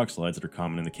and rock slides that are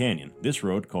common in the canyon. This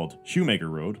road, called Shoemaker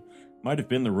Road, might have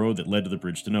been the road that led to the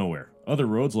bridge to nowhere. Other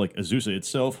roads, like Azusa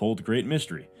itself, hold great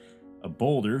mystery. A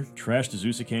boulder trashed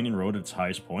Azusa Canyon Road at its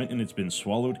highest point, and it's been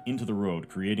swallowed into the road,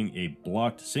 creating a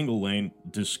blocked, single-lane,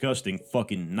 disgusting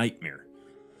fucking nightmare.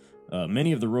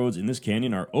 Many of the roads in this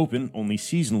canyon are open only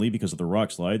seasonally because of the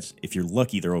rock slides. If you're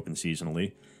lucky, they're open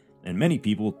seasonally. And many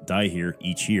people die here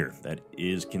each year. That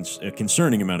is a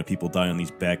concerning amount of people die on these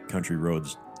backcountry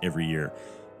roads every year.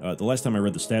 The last time I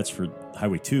read the stats for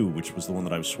Highway 2, which was the one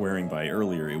that I was swearing by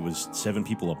earlier, it was 7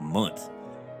 people a month,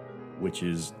 which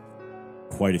is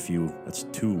quite a few. That's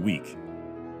 2 a week.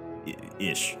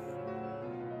 Ish.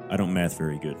 I don't math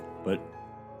very good, but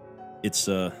it's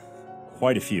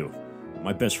quite a few.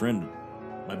 My best friend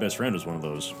was one of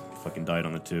those. Fucking died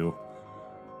on the 2.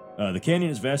 The canyon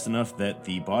is vast enough that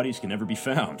the bodies can never be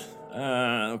found.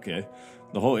 Okay.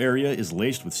 The whole area is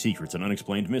laced with secrets and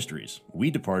unexplained mysteries.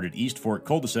 We departed East Fork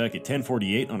Cul-de-sac at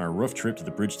 10:48 on our rough trip to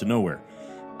the bridge to nowhere.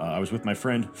 I was with my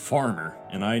friend Farmer,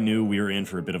 and I knew we were in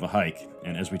for a bit of a hike.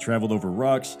 And as we traveled over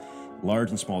rocks,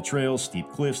 large and small trails, steep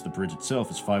cliffs, the bridge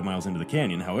itself is 5 miles into the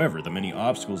canyon. However, the many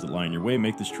obstacles that lie in your way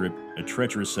make this trip a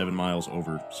treacherous 7 miles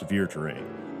over severe terrain.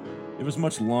 It was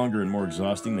much longer and more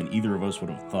exhausting than either of us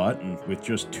would have thought, and with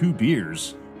just 2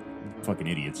 beers, fucking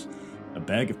idiots, a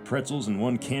bag of pretzels and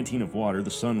 1 canteen of water,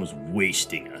 the sun was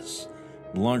wasting us.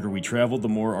 The longer we traveled, the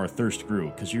more our thirst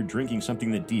grew, because you're drinking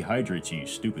something that dehydrates you, you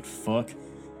stupid fuck.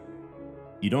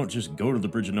 You don't just go to the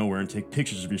bridge of nowhere and take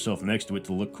pictures of yourself next to it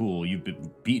to look cool. You've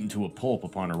been beaten to a pulp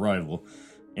upon arrival,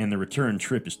 and the return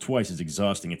trip is twice as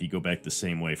exhausting if you go back the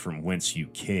same way from whence you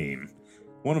came.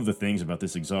 One of the things about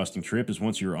this exhausting trip is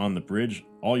once you're on the bridge,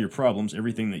 all your problems,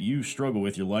 everything that you struggle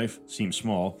with your life seems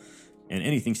small, and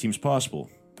anything seems possible,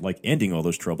 like ending all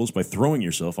those troubles by throwing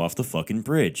yourself off the fucking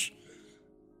bridge.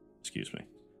 Excuse me.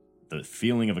 The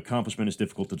feeling of accomplishment is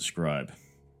difficult to describe.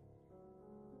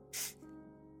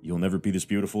 You'll never be this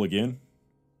beautiful again.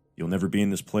 You'll never be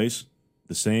in this place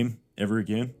the same ever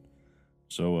again.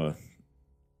 So,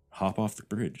 hop off the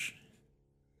bridge.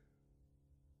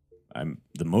 I'm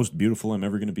the most beautiful I'm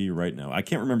ever going to be right now. I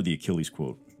can't remember the Achilles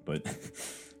quote, but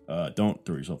don't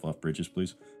throw yourself off bridges,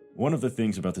 please. One of the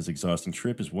things about this exhausting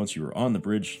trip is once you are on the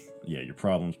bridge, your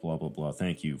problems, blah, blah, blah.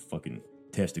 Thank you, fucking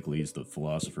Testicles, the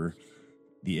philosopher.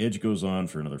 The edge goes on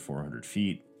for another 400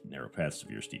 feet, narrow path,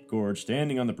 severe steep gorge.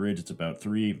 Standing on the bridge, it's about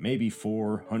 3, maybe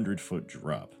 400-foot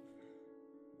drop.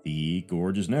 The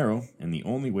gorge is narrow, and the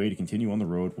only way to continue on the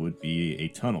road would be a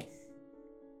tunnel.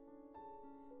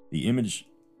 The image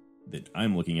that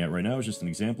I'm looking at right now is just an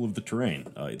example of the terrain.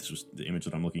 The image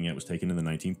that I'm looking at was taken in the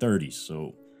 1930s,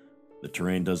 so the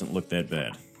terrain doesn't look that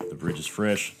bad. The bridge is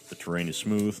fresh, the terrain is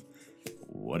smooth,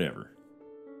 whatever.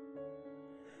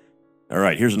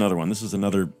 Alright, here's another one. This is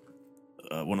another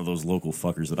one of those local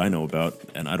fuckers that I know about,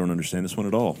 and I don't understand this one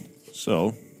at all.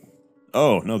 So,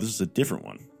 oh, no, this is a different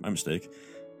one. My mistake.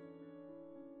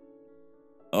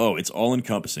 Oh, it's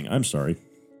all-encompassing. I'm sorry.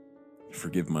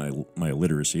 Forgive my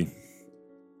illiteracy.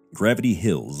 Gravity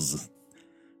Hills.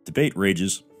 Debate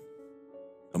rages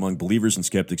among believers and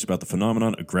skeptics about the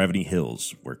phenomenon of gravity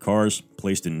hills, where cars,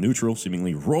 placed in neutral,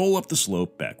 seemingly roll up the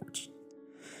slope backwards.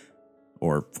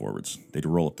 Or forwards. They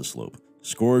roll up the slope.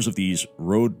 Scores of these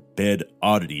roadbed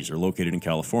oddities are located in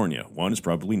California. One is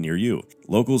probably near you.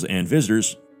 Locals and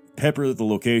visitors pepper the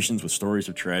locations with stories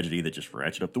of tragedy that just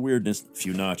ratchet up the weirdness a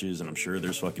few notches, and I'm sure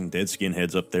there's fucking dead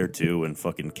skinheads up there too, and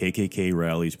fucking KKK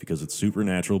rallies because it's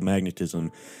supernatural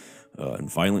magnetism,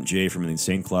 and Violent J from an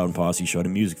Insane Clown Posse shot a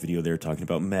music video there talking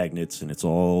about magnets, and it's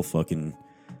all fucking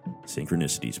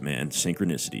synchronicities, man.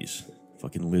 Synchronicities.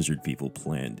 Fucking lizard people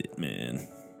planned it, man.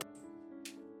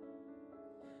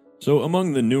 So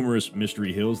among the numerous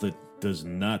mystery hills that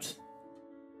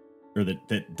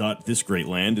dot this great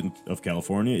land of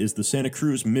California is the Santa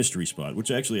Cruz Mystery Spot, which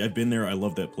actually, I've been there, I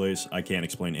love that place, I can't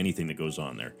explain anything that goes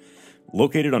on there.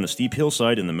 Located on a steep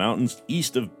hillside in the mountains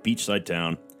east of beachside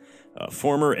town, a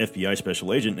former FBI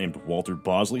special agent named Walter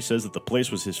Bosley says that the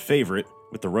place was his favorite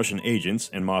with the Russian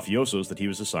agents and mafiosos that he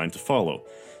was assigned to follow.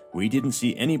 We didn't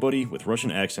see anybody with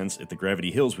Russian accents at the Gravity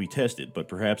Hills we tested, but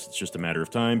perhaps it's just a matter of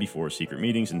time before secret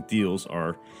meetings and deals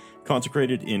are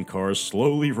consecrated in cars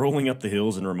slowly rolling up the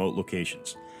hills in remote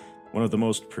locations. One of the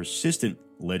most persistent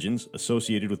legends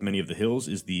associated with many of the hills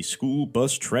is the school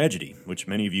bus tragedy, which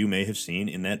many of you may have seen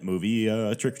in that movie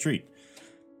Trick or Treat.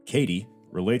 Katie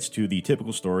relates to the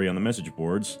typical story on the message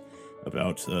boards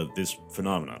about this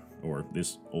phenomenon, or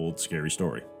this old scary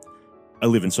story. I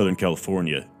live in Southern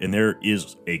California, and there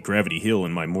is a Gravity Hill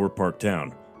in my Moore Park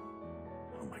town.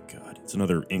 Oh my god, it's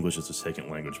another English as a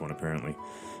second language one apparently.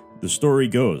 The story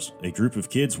goes, a group of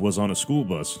kids was on a school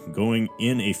bus going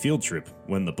in a field trip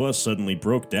when the bus suddenly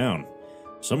broke down.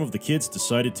 Some of the kids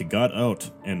decided to get out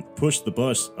and push the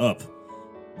bus up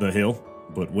the hill,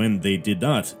 but when they did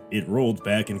not, it rolled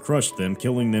back and crushed them,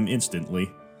 killing them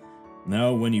instantly.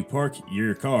 Now when you park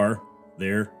your car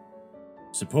there,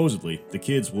 supposedly, the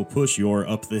kids will push your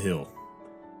up the hill.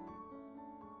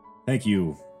 Thank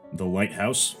you, The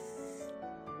Lighthouse.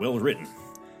 Well written.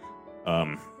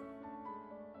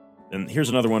 And here's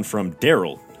another one from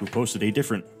Daryl, who posted a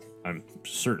different, I'm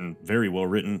certain, very well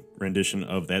written rendition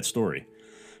of that story.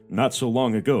 Not so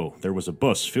long ago, there was a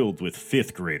bus filled with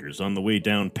 5th graders on the way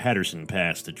down Patterson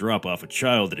Pass to drop off a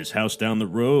child at his house down the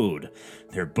road.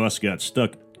 Their bus got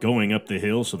stuck going up the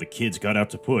hill, so the kids got out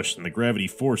to push, and the gravity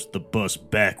forced the bus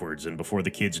backwards, and before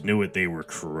the kids knew it, they were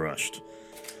crushed.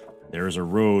 There is a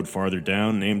road farther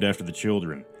down named after the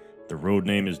children. The road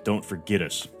name is Don't Forget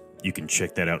Us. You can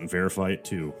check that out and verify it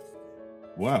too.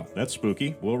 Wow, that's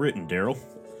spooky. Well written, Daryl.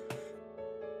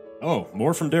 Oh,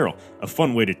 more from Daryl. A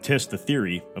fun way to test the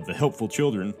theory of the helpful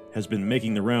children has been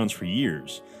making the rounds for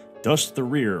years. Dust the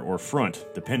rear or front,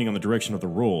 depending on the direction of the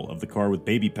roll of the car with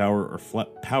baby powder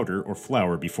or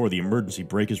flour before the emergency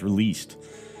brake is released.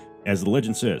 As the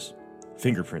legend says,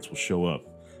 fingerprints will show up.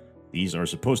 These are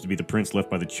supposed to be the prints left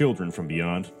by the children from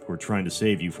beyond, who are trying to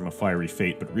save you from a fiery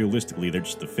fate, but realistically they're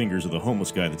just the fingers of the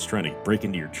homeless guy that's trying to break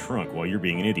into your trunk while you're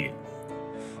being an idiot.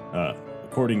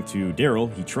 According to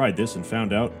Daryl, he tried this and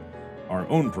found out our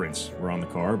own prints were on the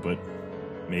car, but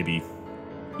maybe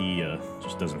he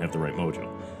just doesn't have the right mojo.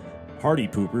 Party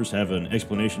poopers have an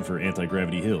explanation for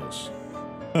anti-gravity hills.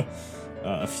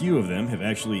 A few of them have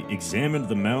actually examined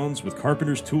the mounds with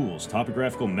carpenter's tools,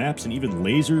 topographical maps, and even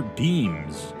laser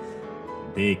beams.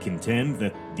 They contend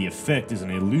that the effect is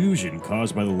an illusion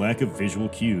caused by the lack of visual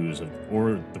cues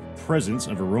or the presence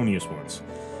of erroneous ones.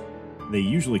 They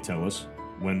usually tell us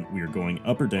when we are going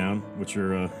up or down, which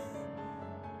are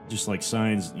just like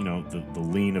signs, the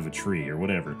lean of a tree or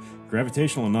whatever.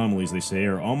 Gravitational anomalies, they say,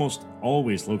 are almost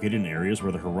always located in areas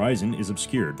where the horizon is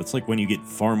obscured. That's like when you get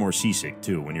far more seasick,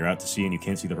 too, when you're out to sea and you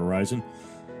can't see the horizon.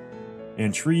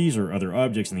 And trees or other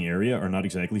objects in the area are not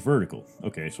exactly vertical.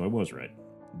 Okay, so I was right.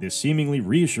 This seemingly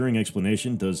reassuring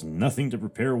explanation does nothing to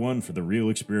prepare one for the real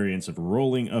experience of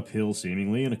rolling uphill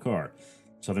seemingly in a car.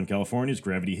 Southern California's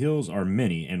gravity hills are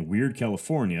many, and Weird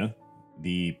California,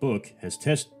 the book, has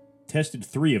tested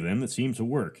 3 of them that seem to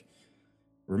work.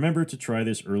 Remember to try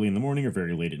this early in the morning or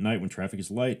very late at night when traffic is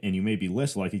light, and you may be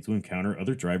less likely to encounter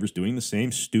other drivers doing the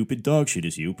same stupid dog shit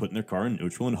as you, putting their car in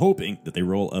neutral and hoping that they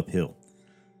roll uphill.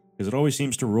 Because it always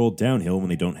seems to roll downhill when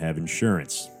they don't have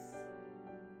insurance.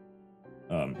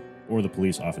 Or the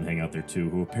police often hang out there too,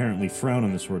 who apparently frown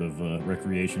on this sort of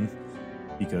recreation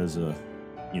because,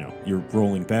 you're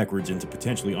rolling backwards into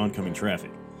potentially oncoming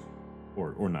traffic.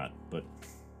 Or not, but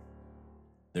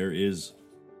there is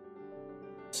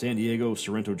San Diego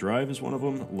Sorrento Drive is one of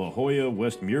them. La Jolla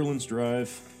West Muirlands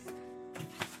Drive.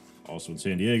 Also in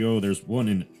San Diego. There's one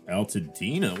in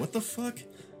Altadena. What the fuck?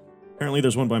 Apparently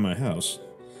there's one by my house.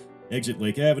 Exit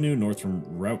Lake Avenue, north from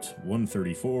Route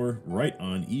 134, right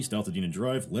on East Altadena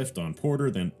Drive, left on Porter,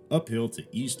 then uphill to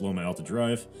East Loma Alta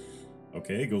Drive.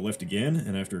 Okay, go left again,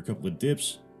 and after a couple of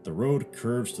dips, the road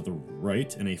curves to the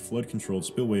right, and a flood-controlled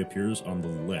spillway appears on the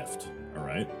left.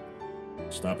 Alright.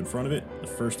 Stop in front of it, the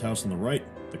first house on the right,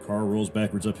 the car rolls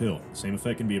backwards uphill. The same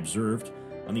effect can be observed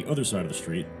on the other side of the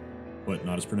street, but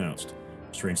not as pronounced.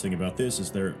 Strange thing about this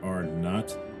is there are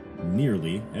not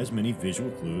nearly as many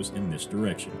visual clues in this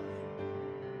direction.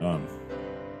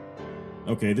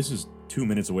 Okay, this is 2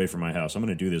 minutes away from my house. I'm going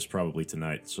to do this probably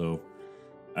tonight, so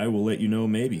I will let you know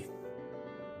maybe.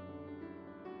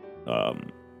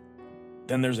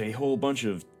 Then there's a whole bunch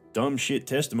of dumb shit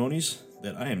testimonies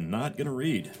that I am not going to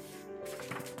read.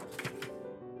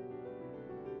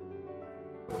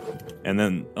 And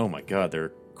then, oh my god, there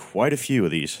are quite a few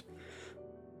of these.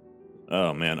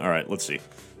 Oh man, alright, let's see.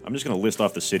 I'm just going to list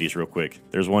off the cities real quick.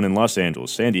 There's one in Los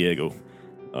Angeles, San Diego,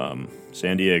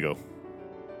 San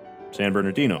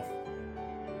Bernardino,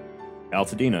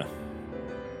 Altadena,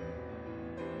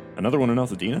 Another one in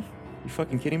Altadena? You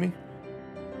fucking kidding me?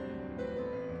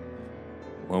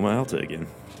 Loma Alta again.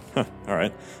 Huh,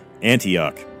 alright.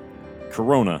 Antioch.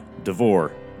 Corona.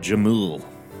 Devore. Jamul.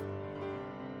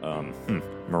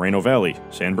 Moreno Valley.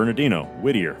 San Bernardino.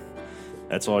 Whittier.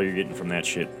 That's all you're getting from that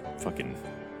shit. Fucking...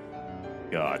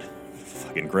 God.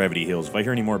 Fucking Gravity Hills. If I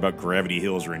hear any more about Gravity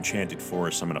Hills or Enchanted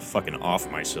Forest, I'm gonna fucking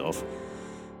off myself.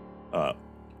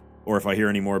 Or if I hear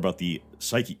any more about the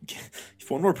psyche... If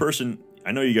one more person...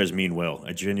 I know you guys mean well.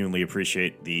 I genuinely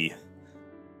appreciate the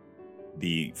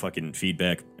fucking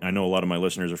feedback. I know a lot of my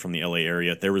listeners are from the LA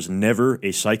area. There was never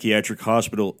a psychiatric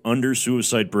hospital under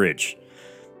Suicide Bridge.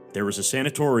 There was a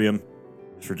sanatorium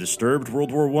for disturbed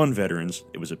World War I veterans.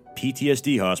 It was a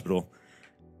PTSD hospital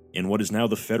in what is now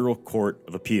the Federal Court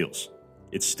of Appeals.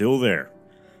 It's still there.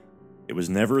 It was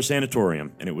never a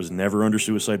sanatorium, and it was never under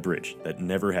Suicide Bridge. That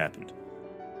never happened.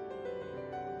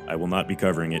 I will not be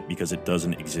covering it because it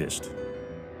doesn't exist.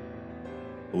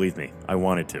 Believe me, I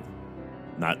wanted to.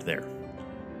 Not there.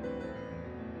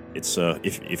 It's,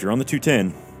 if you're on the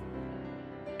 210,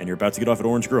 and you're about to get off at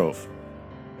Orange Grove,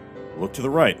 look to the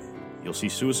right. You'll see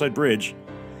Suicide Bridge,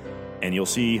 and you'll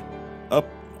see up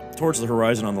towards the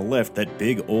horizon on the left, that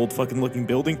big old fucking looking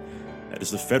building. That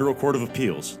is the Federal Court of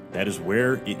Appeals. That is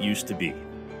where it used to be.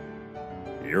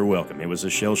 You're welcome. It was a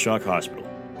shell shock hospital.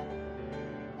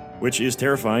 Which is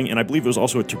terrifying, and I believe it was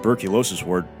also a tuberculosis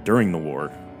ward during the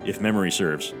war, if memory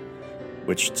serves.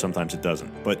 Which sometimes it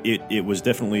doesn't. But it was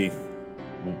definitely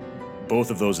both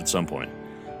of those at some point.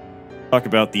 Talk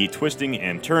about the twisting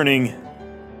and turning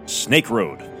Snake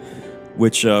Road,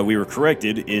 which we were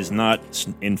corrected is not,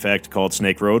 in fact, called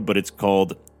Snake Road, but it's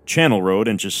called Channel Road,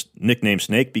 and just nicknamed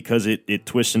Snake because it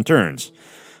twists and turns.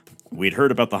 We'd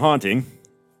heard about the haunting,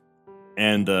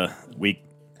 and we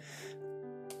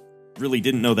really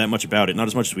didn't know that much about it, not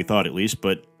as much as we thought at least,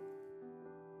 but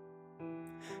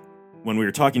when we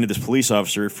were talking to this police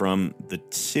officer from the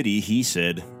city, he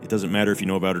said, it doesn't matter if you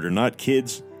know about it or not,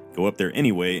 kids go up there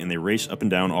anyway, and they race up and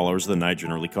down all hours of the night,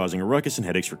 generally causing a ruckus and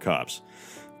headaches for cops.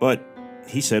 But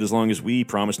he said as long as we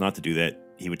promised not to do that,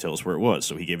 he would tell us where it was.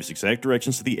 So he gave us exact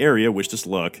directions to the area, wished us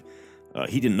luck.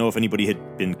 He didn't know if anybody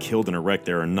had been killed in a wreck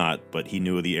there or not, but he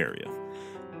knew of the area.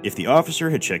 If the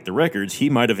officer had checked the records, he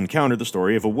might have encountered the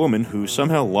story of a woman who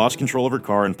somehow lost control of her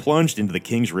car and plunged into the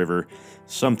Kings River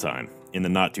sometime in the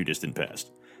not-too-distant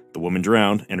past. The woman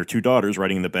drowned, and her two daughters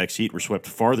riding in the back seat were swept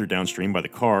farther downstream by the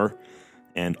car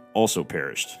and also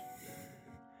perished.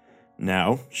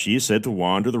 Now, she is said to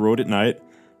wander the road at night,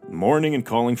 mourning and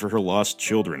calling for her lost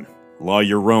children. La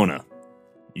Llorona.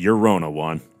 Llorona,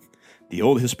 Juan. The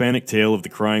old Hispanic tale of the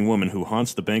crying woman who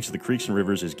haunts the banks of the creeks and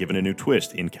rivers is given a new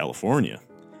twist in California.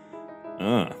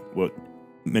 What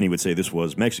many would say this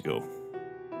was Mexico.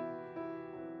 I'm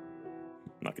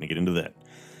not going to get into that.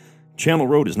 Channel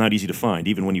Road is not easy to find,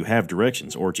 even when you have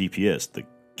directions or GPS. The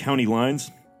county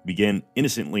lines began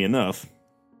innocently enough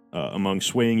among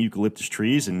swaying eucalyptus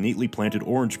trees and neatly planted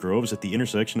orange groves at the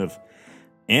intersection of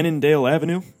Annandale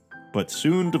Avenue, but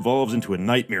soon devolves into a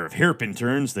nightmare of hairpin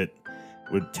turns that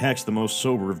would tax the most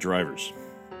sober of drivers.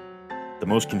 The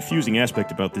most confusing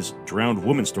aspect about this drowned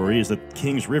woman story is that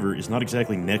Kings River is not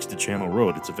exactly next to Channel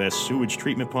Road. It's a vast sewage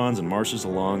treatment ponds and marshes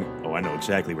along, I know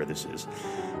exactly where this is,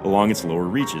 along its lower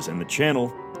reaches, and the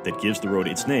channel that gives the road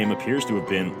its name appears to have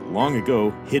been, long ago,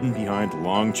 hidden behind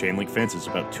long chain-link fences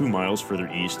about 2 miles further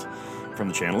east from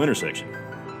the channel intersection.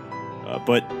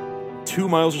 But 2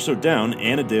 miles or so down,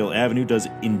 Annandale Avenue does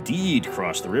indeed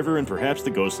cross the river, and perhaps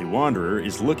the ghostly wanderer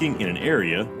is looking in an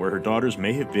area where her daughters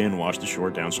may have been washed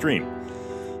ashore downstream.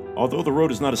 Although the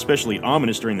road is not especially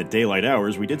ominous during the daylight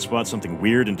hours, we did spot something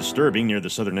weird and disturbing near the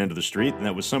southern end of the street, and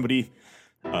that was somebody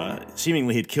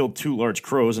seemingly had killed 2 large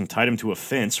crows and tied them to a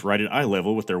fence right at eye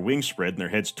level with their wings spread and their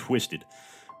heads twisted.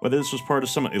 Whether this was part of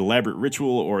some elaborate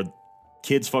ritual or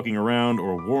kids fucking around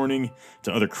or a warning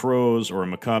to other crows or a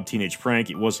macabre teenage prank,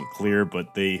 it wasn't clear,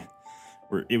 but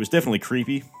it was definitely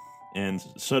creepy, and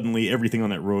suddenly everything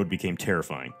on that road became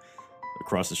terrifying.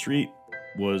 Across the street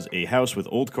was a house with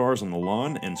old cars on the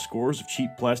lawn and scores of cheap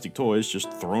plastic toys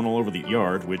just thrown all over the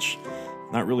yard, which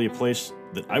not really a place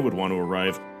that I would want to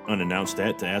arrive unannounced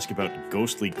at to ask about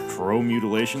ghostly crow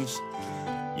mutilations.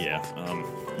 Yeah,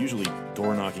 usually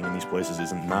door knocking in these places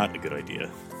is not a good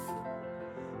idea.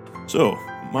 So,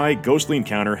 my ghostly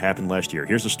encounter happened last year.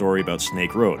 Here's a story about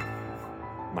Snake Road.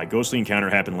 My ghostly encounter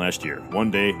happened last year.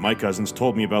 One day, my cousins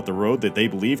told me about the road that they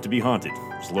believed to be haunted.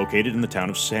 It was located in the town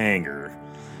of Sanger.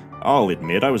 I'll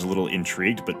admit I was a little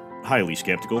intrigued, but highly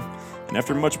skeptical, and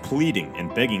after much pleading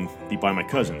and begging by my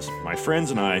cousins, my friends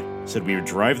and I said we would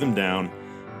drive them down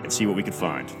and see what we could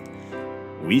find.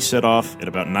 We set off at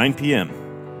about 9 p.m.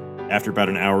 After about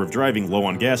an hour of driving, low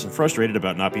on gas and frustrated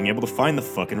about not being able to find the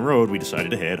fucking road, we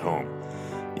decided to head home.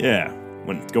 Yeah,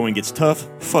 when going gets tough,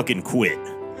 fucking quit.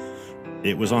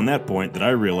 It was on that point that I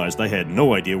realized I had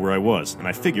no idea where I was, and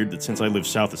I figured that since I lived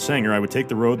south of Sanger, I would take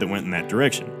the road that went in that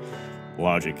direction.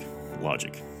 Logic.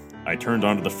 I turned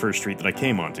onto the first street that I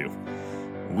came onto.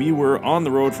 We were on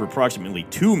the road for approximately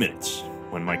 2 minutes,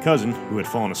 when my cousin, who had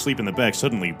fallen asleep in the back,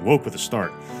 suddenly woke with a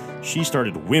start. She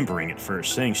started whimpering at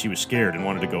first, saying she was scared and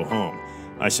wanted to go home.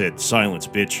 I said, "Silence,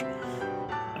 bitch."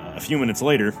 A few minutes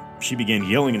later, she began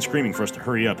yelling and screaming for us to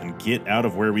hurry up and get out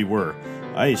of where we were.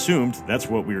 I assumed that's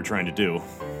what we were trying to do.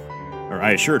 Or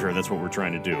I assured her that's what we're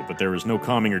trying to do, but there was no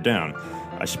calming her down.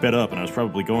 I sped up, and I was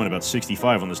probably going about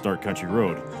 65 on this dark country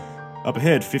road. Up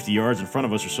ahead, 50 yards in front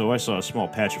of us or so, I saw a small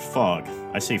patch of fog.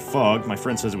 I say fog, my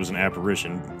friend says it was an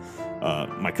apparition.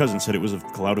 My cousin said it was a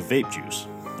cloud of vape juice,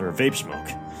 or vape smoke.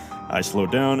 I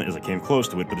slowed down as I came close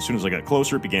to it, but as soon as I got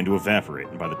closer, it began to evaporate,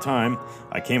 and by the time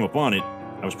I came up on it,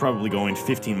 I was probably going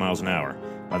 15 miles an hour.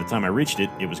 By the time I reached it,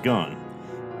 it was gone.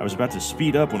 I was about to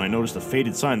speed up when I noticed a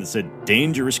faded sign that said,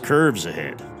 "Dangerous curves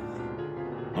ahead."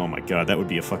 Oh my god, that would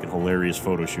be a fucking hilarious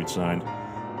photo shoot sign.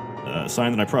 A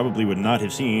sign that I probably would not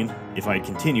have seen if I had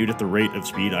continued at the rate of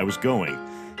speed I was going.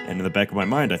 And in the back of my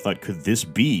mind, I thought, could this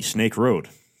be Snake Road?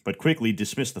 But quickly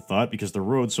dismissed the thought because the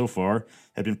road so far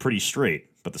had been pretty straight.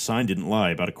 But the sign didn't lie.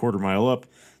 About a quarter mile up,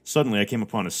 suddenly I came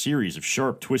upon a series of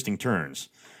sharp, twisting turns.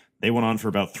 They went on for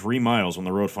about 3 miles when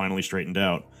the road finally straightened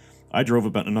out. I drove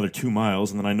about another 2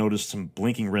 miles, and then I noticed some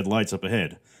blinking red lights up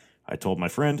ahead. I told my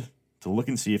friend to look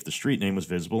and see if the street name was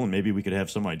visible, and maybe we could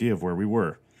have some idea of where we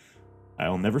were.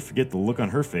 I'll never forget the look on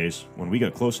her face when we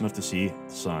got close enough to see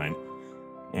the sign,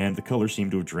 and the color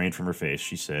seemed to have drained from her face.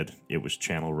 She said it was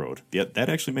Channel Road. Yeah, that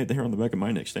actually made the hair on the back of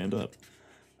my neck stand up.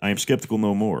 I am skeptical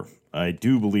no more. I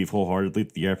do believe wholeheartedly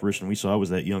that the apparition we saw was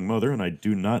that young mother, and I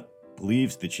do not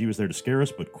believe that she was there to scare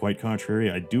us, but quite contrary,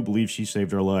 I do believe she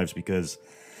saved our lives because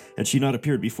had she not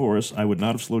appeared before us, I would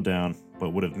not have slowed down,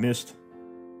 but would have missed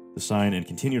the sign and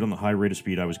continued on the high rate of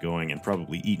speed I was going and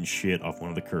probably eaten shit off one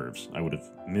of the curves. I would have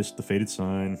missed the faded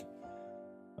sign,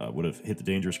 would have hit the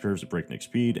dangerous curves at breakneck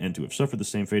speed, and to have suffered the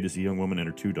same fate as the young woman and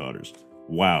her 2 daughters.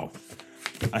 Wow.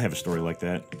 I have a story like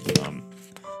that.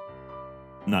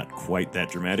 Not quite that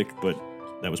dramatic, but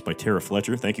that was by Tara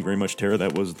Fletcher. Thank you very much, Tara.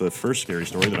 That was the first scary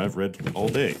story that I've read all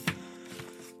day.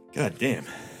 God damn.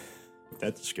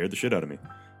 That scared the shit out of me.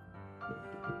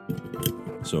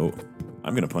 So,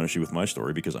 I'm going to punish you with my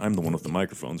story because I'm the one with the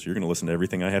microphone, so you're going to listen to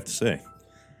everything I have to say.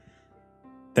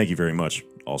 Thank you very much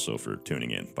also for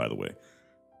tuning in, by the way.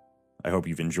 I hope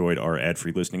you've enjoyed our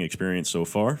ad-free listening experience so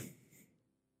far,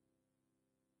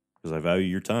 because I value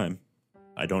your time.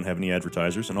 I don't have any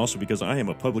advertisers, and also because I am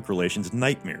a public relations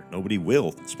nightmare. Nobody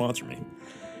will sponsor me.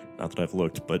 Not that I've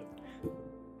looked, but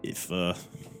if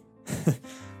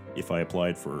if I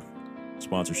applied for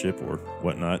sponsorship or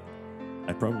whatnot,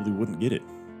 I probably wouldn't get it.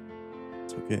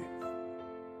 It's okay.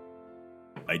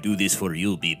 I do this for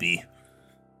you, BB.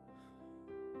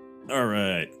 All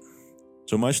right.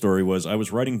 So my story was I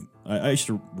was riding. I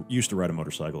used to ride a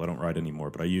motorcycle. I don't ride anymore,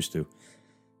 but I used to.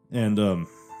 And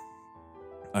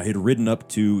I had ridden up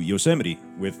to Yosemite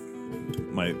with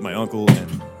my uncle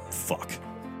and fuck.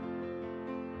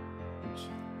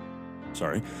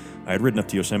 Sorry. I had ridden up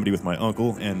to Yosemite with my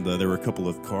uncle, and there were a couple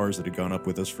of cars that had gone up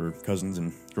with us for cousins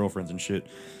and girlfriends and shit.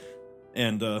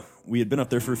 And we had been up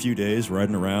there for a few days,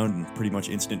 riding around and pretty much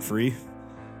incident-free.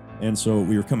 And so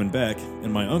we were coming back,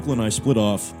 and my uncle and I split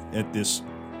off at this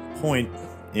point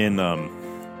in,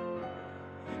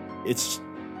 it's,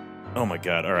 oh my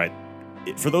god, alright.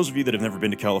 For those of you that have never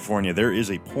been to California, there is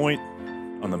a point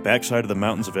on the backside of the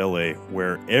mountains of LA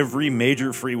where every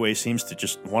major freeway seems to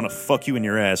just want to fuck you in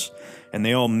your ass, and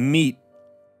they all meet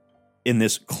in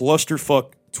this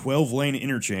clusterfuck 12-lane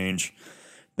interchange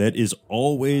that is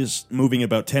always moving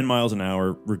about 10 miles an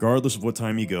hour, regardless of what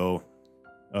time you go.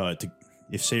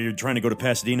 If, say, you're trying to go to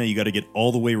Pasadena, you got to get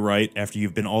all the way right after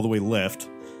you've been all the way left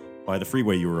by the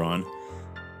freeway you were on.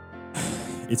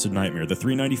 It's a nightmare. The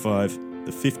 395,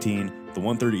 the 15, the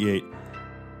 138,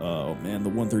 oh man, the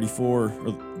 134, or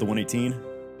the 118,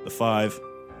 the 5,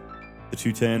 the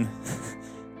 210,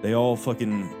 they all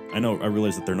fucking, I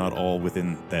realize that they're not all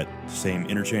within that same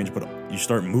interchange, but you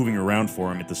start moving around for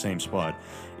them at the same spot.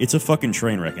 It's a fucking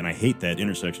train wreck, and I hate that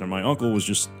intersection. And my uncle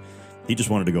was he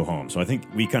just wanted to go home. So I think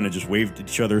we kind of just waved at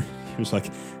each other. He was like,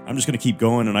 I'm just going to keep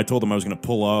going, and I told him I was going to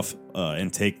pull off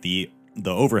and take the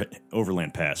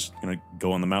overland pass, going to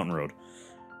go on the mountain road.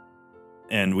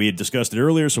 And we had discussed it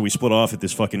earlier, so we split off at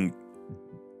this fucking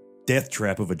death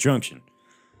trap of a junction.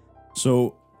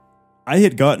 So I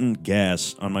had gotten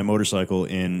gas on my motorcycle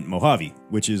in Mojave,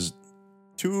 which is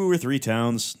 2 or 3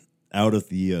 towns out of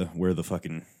the where the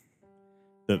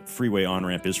freeway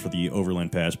on-ramp is for the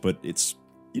Overland Pass, but it's,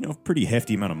 pretty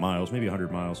hefty amount of miles, maybe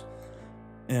 100 miles.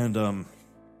 And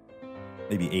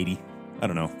maybe 80. I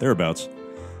don't know, thereabouts.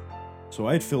 So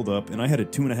I had filled up, and I had a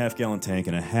 2.5-gallon tank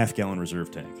and a half-gallon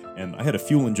reserve tank. And I had a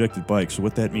fuel-injected bike, so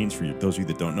what that means for those of you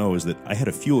that don't know is that I had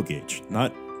a fuel gauge,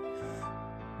 not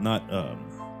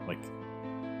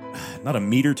a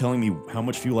meter telling me how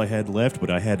much fuel I had left, but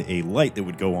I had a light that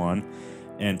would go on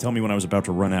and tell me when I was about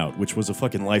to run out, which was a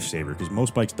fucking lifesaver, because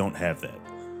most bikes don't have that.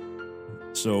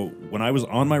 So when I was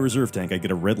on my reserve tank, I'd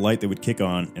get a red light that would kick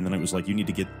on, and then it was like, you need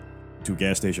to get to a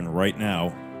gas station right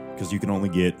now, because you can only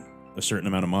get a certain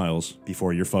amount of miles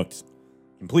before you're fucked.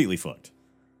 Completely fucked.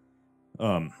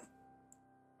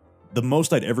 The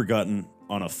most I'd ever gotten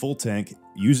on a full tank,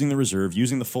 using the reserve,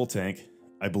 using the full tank,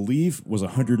 I believe was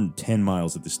 110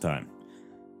 miles at this time.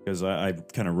 Because I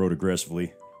kind of rode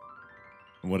aggressively.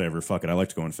 Whatever, fuck it, I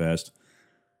liked going fast.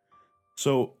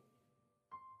 So,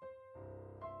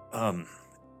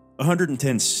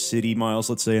 110 city miles,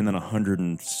 let's say, and then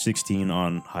 116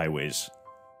 on highways.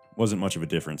 Wasn't much of a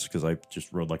difference, because I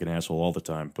just rode like an asshole all the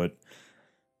time. But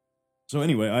so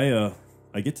anyway,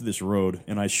 I get to this road,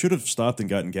 and I should have stopped and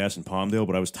gotten gas in Palmdale,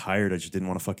 but I was tired. I just didn't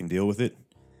want to fucking deal with it.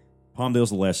 Palmdale's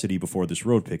the last city before this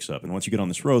road picks up, and once you get on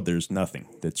this road, there's nothing.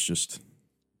 That's just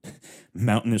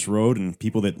mountainous road, and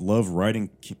people that love riding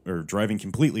or driving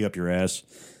completely up your ass,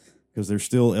 because they're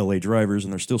still LA drivers,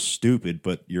 and they're still stupid,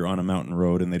 but you're on a mountain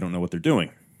road, and they don't know what they're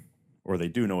doing. Or they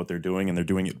do know what they're doing, and they're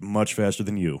doing it much faster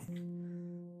than you.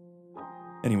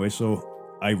 Anyway,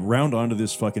 so I round onto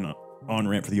this fucking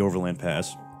on-ramp for the Overland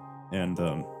Pass, and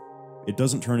it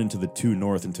doesn't turn into the 2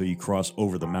 north until you cross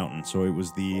over the mountain. So it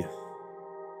was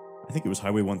I think it was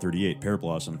Highway 138, Pear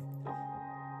Blossom.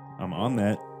 I'm on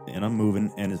that, and I'm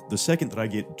moving, and the second that I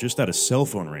get just out of cell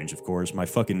phone range, of course, my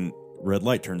fucking red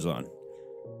light turns on.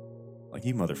 Like,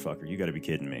 you motherfucker, you gotta be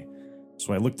kidding me.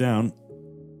 So I look down,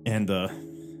 and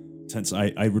since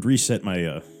I would reset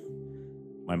my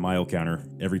mile counter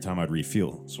every time I'd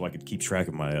refuel, so I could keep track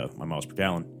of my miles per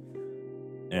gallon.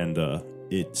 And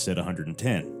it said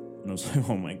 110. And I was like,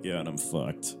 oh my god, I'm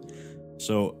fucked.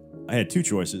 So I had 2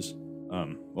 choices.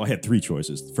 I had 3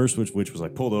 choices. The first which was I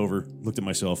pulled over, looked at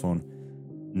my cell phone,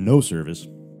 no service.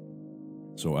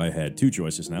 So I had 2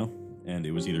 choices now, and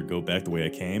it was either go back the way I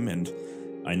came, and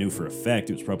I knew for a fact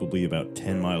it was probably about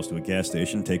 10 miles to a gas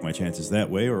station, take my chances that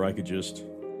way, or I could just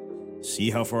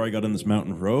see how far I got on this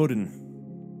mountain road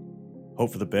and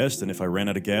hope for the best. And if I ran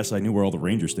out of gas, I knew where all the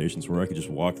ranger stations were. I could just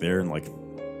walk there and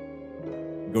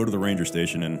go to the ranger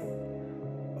station and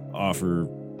offer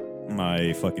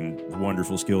my fucking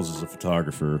wonderful skills as a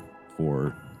photographer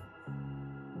or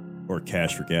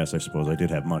cash for gas, I suppose. I did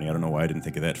have money. I don't know why I didn't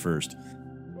think of that first.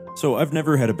 So I've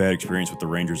never had a bad experience with the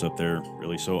rangers up there,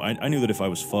 really. So I knew that if I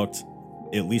was fucked,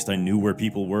 at least I knew where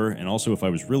people were. And also if I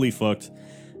was really fucked,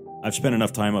 I've spent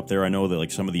enough time up there. I know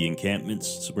that some of the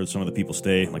encampments where some of the people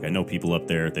stay, I know people up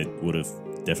there that would have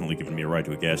definitely given me a ride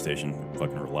to a gas station.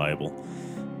 Fucking reliable.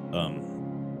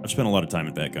 I've spent a lot of time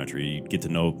in backcountry. You get to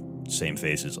know same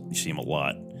faces. You see them a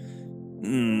lot.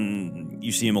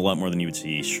 You see them a lot more than you would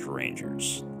see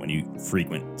strangers when you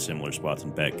frequent similar spots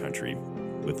in backcountry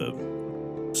with a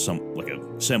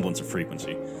semblance of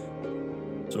frequency.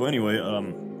 So anyway,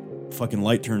 fucking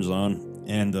light turns on.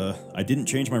 And I didn't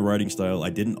change my riding style. I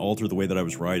didn't alter the way that I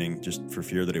was riding just for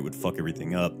fear that it would fuck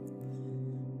everything up.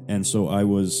 And so I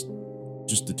was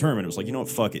just determined. It was like, you know what,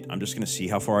 fuck it. I'm just going to see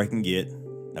how far I can get.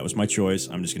 That was my choice.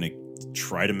 I'm just going to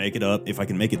try to make it up. If I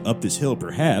can make it up this hill,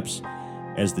 perhaps,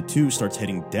 as the 2 starts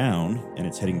heading down, and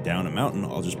it's heading down a mountain,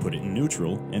 I'll just put it in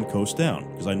neutral and coast down.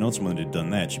 Because I know someone that had done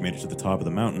that. She made it to the top of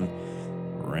the mountain,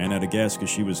 ran out of gas because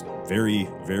she was very,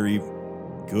 very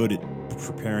good at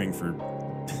preparing for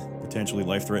potentially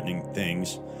life-threatening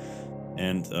things,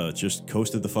 and just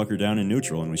coasted the fucker down in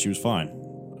neutral, and she was fine.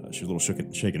 She was a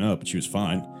little shaken up, but she was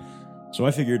fine. So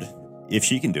I figured, if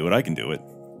she can do it, I can do it.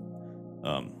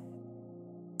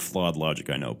 Flawed logic,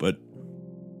 I know, but...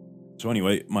 So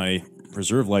anyway, my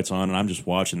reserve light's on, and I'm just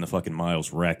watching the fucking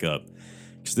miles rack up.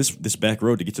 Because this back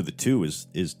road to get to the 2 is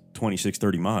 26,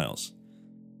 30 miles.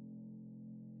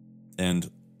 And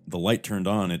the light turned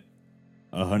on at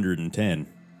 110.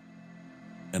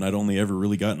 And I'd only ever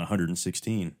really gotten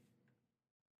 116.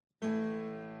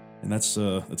 And that's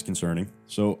concerning.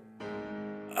 So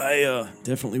I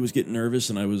definitely was getting nervous,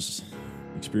 and I was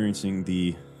experiencing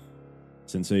the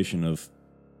sensation of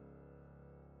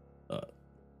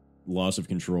loss of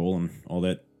control and all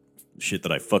that shit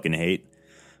that I fucking hate.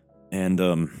 And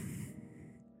I'm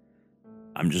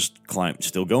just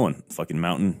still going. Fucking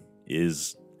mountain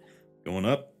is going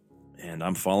up. And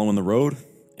I'm following the road,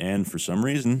 and for some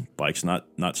reason, bike's not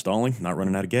stalling, not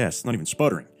running out of gas. It's not even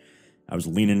sputtering. I was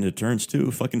leaning into turns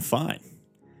too, fucking fine.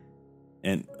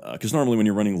 And because normally when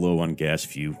you're running low on gas,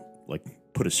 if you like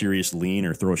put a serious lean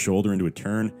or throw a shoulder into a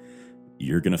turn,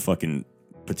 you're gonna fucking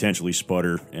potentially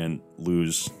sputter and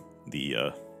lose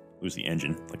the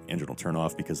engine. Like the engine will turn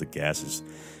off because the gas is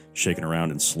shaking around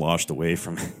and sloshed away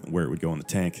from where it would go in the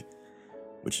tank,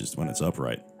 which is when it's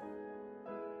upright.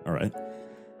 All right.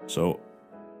 So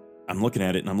I'm looking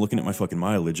at it, and I'm looking at my fucking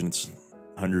mileage, and it's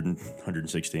 100,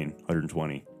 116,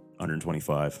 120,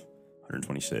 125,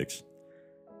 126.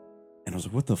 And I was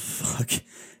like, what the fuck?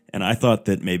 And I thought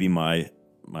that maybe my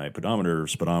pedometer or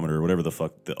speedometer or whatever the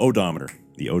fuck, the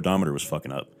odometer was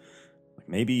fucking up. Like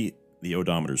maybe the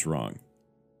odometer's wrong.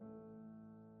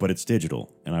 But it's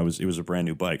digital, and it was a brand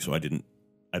new bike, so I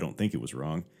don't think it was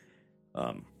wrong.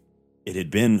 It had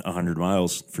been 100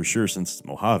 miles for sure since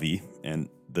Mojave, and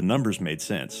the numbers made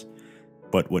sense.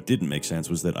 But what didn't make sense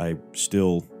was that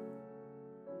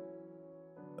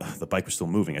the bike was still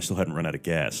moving. I still hadn't run out of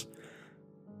gas.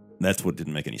 That's what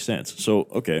didn't make any sense. So,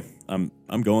 okay, I'm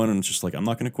going, and it's just like, I'm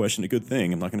not going to question a good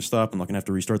thing. I'm not going to stop. I'm not going to have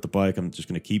to restart the bike. I'm just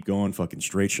going to keep going, fucking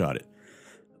straight shot it.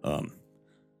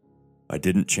 I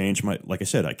didn't change like I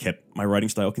said, I kept my riding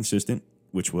style consistent,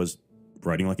 which was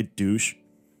riding like a douche.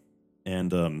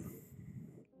 And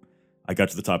I got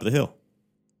to the top of the hill.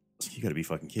 You gotta be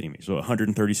fucking kidding me. So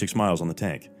 136 miles on the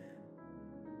tank.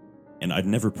 And I'd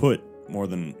never put more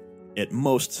than, at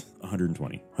most,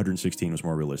 120. 116 was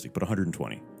more realistic, but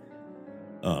 120.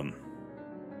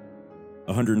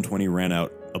 120 ran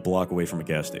out a block away from a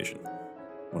gas station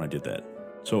when I did that.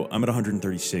 So I'm at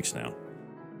 136 now.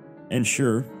 And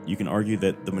sure, you can argue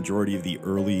that the majority of the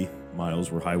early miles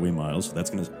were highway miles. So that's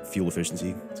going to fuel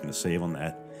efficiency. It's going to save on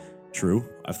that. True.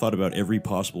 I've thought about every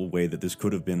possible way that this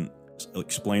could have been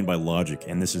explained by logic,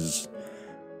 and this is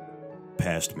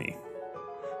past me.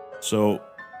 So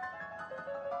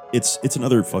it's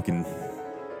another fucking,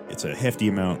 it's a hefty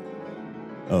amount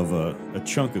of a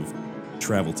chunk of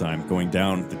travel time going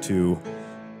down the 2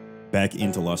 back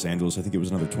into Los Angeles. I think it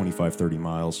was another 25, 30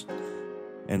 miles.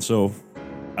 And so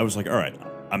I was like, all right,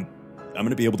 I'm going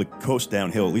to be able to coast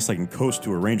downhill. At least I can coast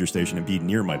to a ranger station and be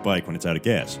near my bike when it's out of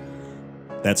gas.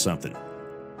 That's something.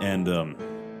 And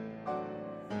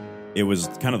it was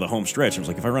kind of the home stretch. I was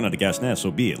like, if I run out of gas now,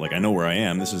 so be it. Like, I know where I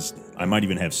am. I might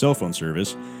even have cell phone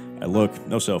service. I look,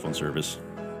 no cell phone service.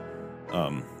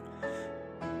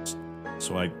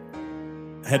 So I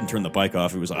hadn't turned the bike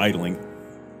off. It was idling.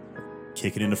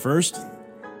 Kick it into first.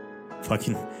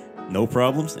 Fucking no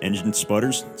problems. Engine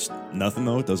sputters. It's nothing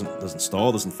though. It doesn't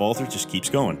stall, doesn't falter, just keeps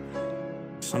going.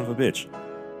 Son of a bitch.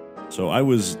 So I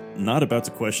was not about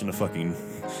to question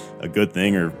a good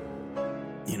thing or,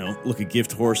 look a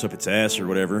gift horse up its ass or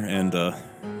whatever. And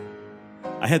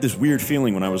I had this weird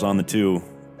feeling when I was on the 2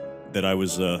 that I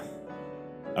was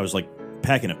like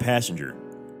packing a passenger.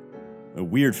 A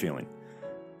weird feeling.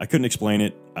 I couldn't explain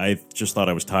it. I just thought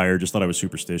I was tired, just thought I was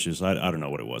superstitious. I don't know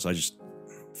what it was. I just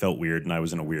felt weird, and I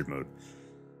was in a weird mood.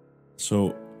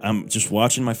 So I'm just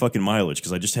watching my fucking mileage,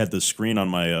 because I just had the screen on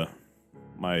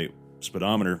my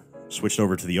speedometer switched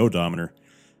over to the odometer,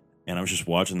 and I was just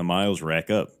watching the miles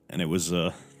rack up, and it was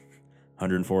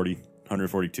 140,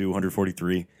 142,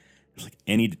 143. It was like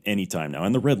any time now.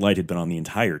 And the red light had been on the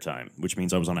entire time, which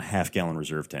means I was on a half-gallon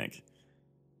reserve tank.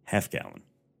 Half-gallon.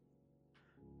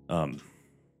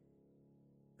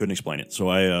 Couldn't explain it. So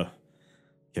I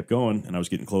kept going, and I was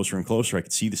getting closer and closer. I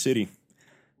could see the city.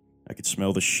 I could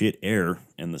smell the shit air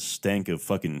and the stank of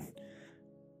fucking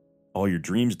all your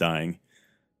dreams dying.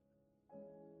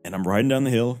 And I'm riding down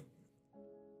the hill,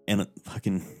 and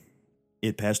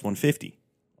it passed 150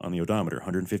 on the odometer,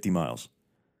 150 miles.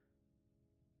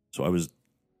 So I was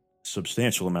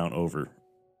substantial amount over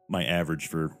my average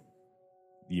for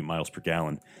the miles per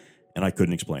gallon, and I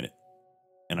couldn't explain it.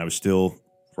 And I was still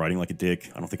riding like a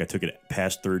dick. I don't think I took it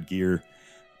past third gear.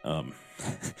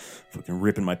 Fucking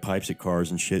ripping my pipes at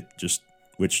cars and shit.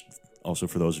 Which also,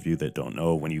 for those of you that don't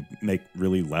know, when you make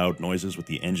really loud noises with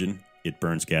the engine, it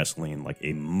burns gasoline like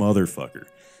a motherfucker.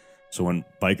 So when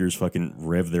bikers fucking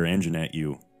rev their engine at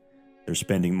you, they're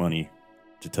spending money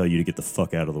to tell you to get the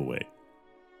fuck out of the way.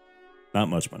 Not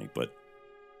much money, but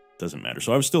doesn't matter.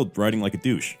 So I was still riding like a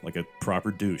douche, like a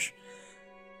proper douche.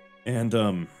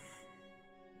 And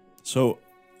so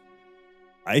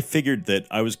I figured that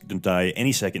I was going to die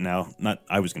any second now. Not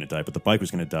I was going to die, but the bike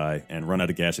was going to die and run out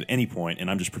of gas at any point,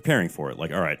 and I'm just preparing for it.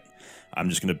 Like, all right, I'm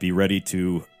just going to be ready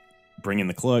to bring in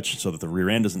the clutch so that the rear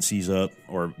end doesn't seize up,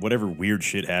 or whatever weird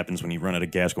shit happens when you run out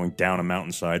of gas going down a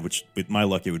mountainside, which with my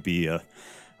luck it would be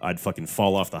I'd fucking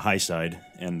fall off the high side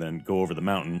and then go over the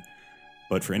mountain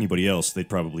But for anybody else, they'd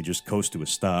probably just coast to a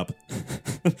stop.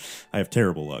 I have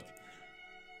terrible luck.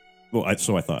 Well,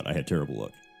 so I thought I had terrible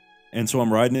luck. And so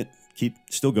I'm riding it,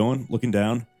 still going, looking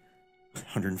down.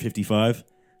 155,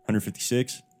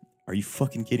 156. Are you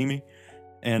fucking kidding me?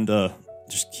 And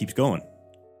just keeps going.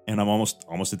 And I'm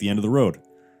almost at the end of the road.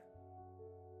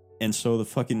 And so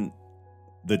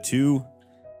the 2,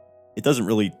 it doesn't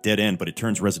really dead end, but it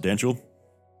turns residential.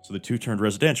 So the 2 turned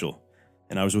residential.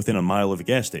 And I was within a mile of a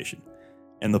gas station.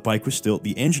 And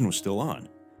the engine was still on.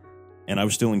 And I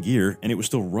was still in gear, and it was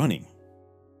still running.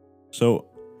 So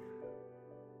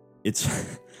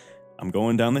I'm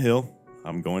going down the hill.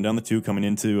 I'm going down the 2, coming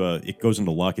into, it goes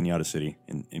into La Cañada City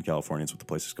in California. That's what the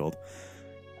place is called.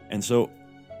 And so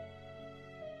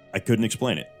I couldn't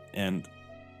explain it. And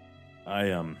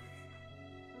I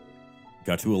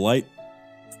got to a light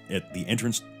at the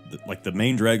entrance, like the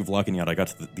main drag of La Cañada. I got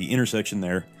to the intersection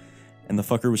there, and the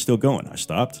fucker was still going. I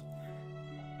stopped.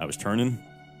 I was turning.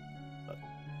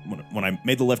 When I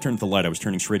made the left turn at the light, I was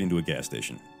turning straight into a gas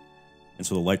station. And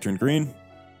so the light turned green.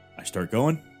 I start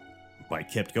going.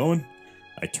 Bike kept going.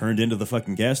 I turned into the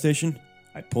fucking gas station.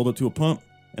 I pulled up to a pump,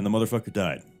 and the motherfucker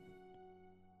died.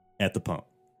 At the pump.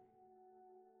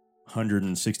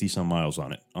 160 some miles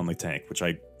on the tank, which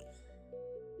I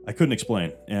couldn't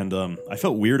explain. And I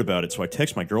felt weird about it, so I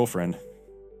texted my girlfriend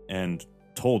and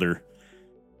told her,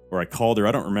 or I called her,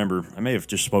 I don't remember. I may have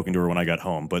just spoken to her when I got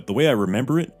home, but the way I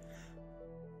remember it,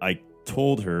 I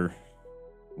told her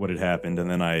what had happened,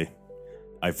 and then I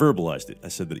verbalized it. I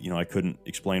said that, I couldn't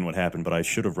explain what happened, but I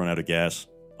should have run out of gas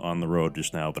on the road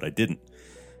just now, but I didn't.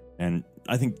 And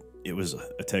I think it was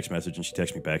a text message, and she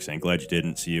texted me back saying, "Glad you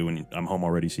didn't. See you when I'm home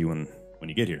already. See you when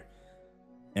you get here."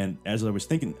 And as I was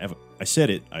thinking, I said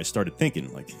it, I started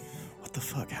thinking, like, what the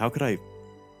fuck? How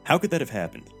could that have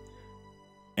happened?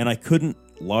 And I couldn't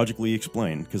logically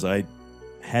explain, because I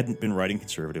hadn't been riding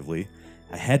conservatively.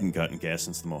 I hadn't gotten gas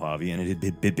since the Mojave, and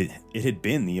it had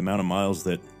been the amount of miles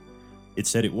that it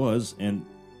said it was, and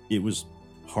it was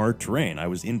hard terrain. I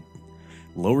was in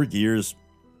lower gears,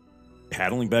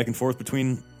 paddling back and forth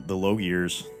between the low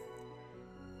gears.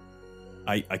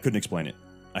 I couldn't explain it.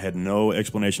 I had no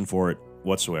explanation for it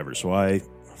whatsoever. So I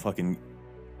fucking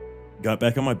got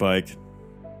back on my bike,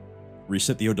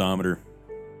 reset the odometer,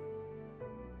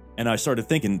 and I started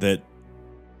thinking that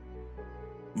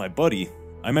my buddy,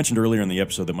 I mentioned earlier in the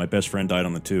episode that my best friend died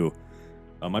on the 2.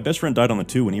 My best friend died on the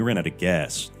 2 when he ran out of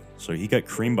gas. So he got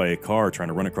creamed by a car trying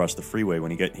to run across the freeway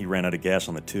when he ran out of gas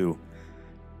on the 2.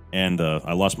 And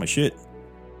I lost my shit.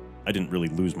 I didn't really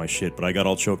lose my shit, but I got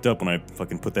all choked up when I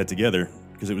fucking put that together,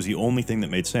 because it was the only thing that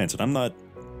made sense. And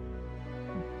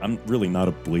I'm really not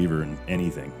a believer in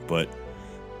anything, but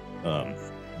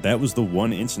that was the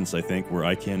one instance, I think, where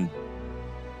I can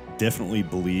definitely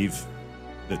believe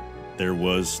that there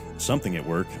was something at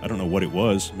work. I don't know what it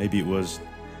was. Maybe it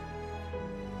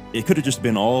could have just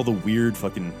been all the weird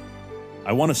fucking...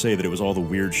 I want to say that it was all the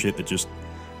weird shit that just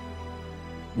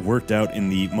worked out in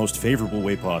the most favorable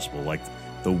way possible. Like,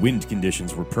 the wind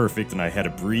conditions were perfect, and I had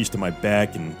a breeze to my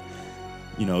back, and,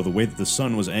 the way that the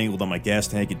sun was angled on my gas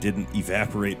tank, it didn't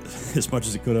evaporate as much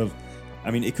as it could have. I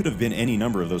mean, it could have been any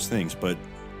number of those things, but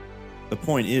the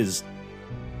point is,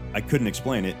 I couldn't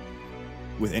explain it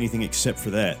with anything except for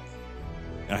that.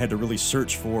 I had to really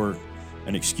search for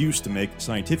an excuse to make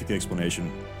scientific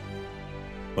explanation,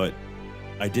 but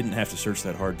I didn't have to search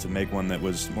that hard to make one that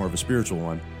was more of a spiritual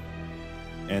one.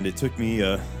 And it took me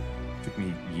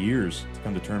years to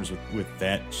come to terms with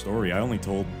that story. I think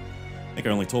I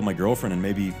only told my girlfriend and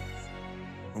maybe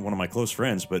one of my close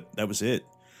friends, but that was it.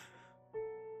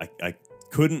 I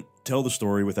couldn't tell the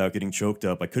story without getting choked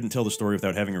up. I couldn't tell the story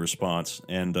without having a response.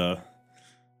 And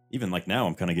even like now,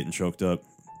 I'm kind of getting choked up.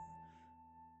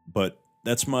 But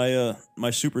that's my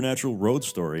my supernatural road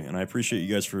story, and I appreciate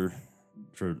you guys for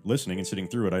listening and sitting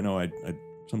through it. I know I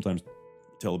sometimes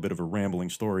tell a bit of a rambling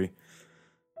story.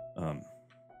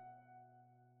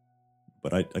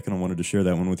 But I kind of wanted to share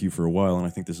that one with you for a while, and I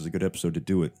think this is a good episode to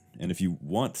do it. And if you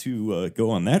want to go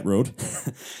on that road,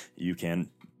 you can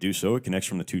do so. It connects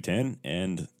from the 210,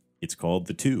 and it's called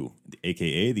the 2,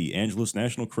 a.k.a. the Angeles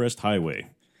National Crest Highway,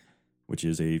 which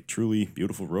is a truly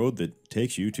beautiful road that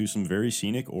takes you to some very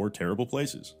scenic or terrible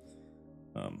places.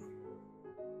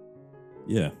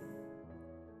 Yeah.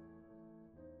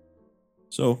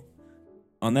 So,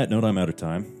 on that note, I'm out of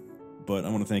time, but I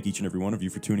want to thank each and every one of you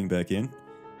for tuning back in.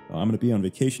 I'm going to be on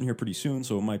vacation here pretty soon,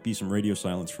 so it might be some radio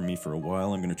silence for me for a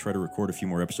while. I'm going to try to record a few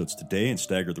more episodes today and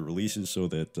stagger the releases so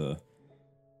that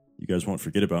you guys won't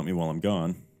forget about me while I'm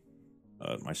gone.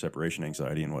 My separation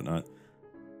anxiety and whatnot.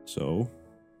 So,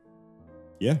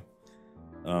 yeah.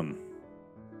 I'm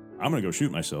I'm going to go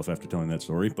shoot myself after telling that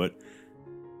story, but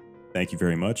thank you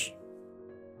very much.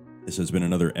 This has been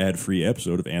another ad-free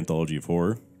episode of Anthology of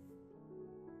Horror.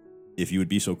 If you would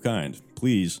be so kind,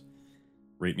 please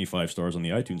rate me 5 stars on the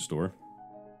iTunes store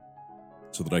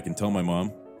so that I can tell my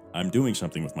mom I'm doing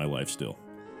something with my life still.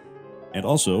 And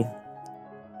also,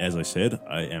 as I said,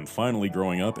 I am finally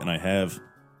growing up and I have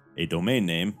a domain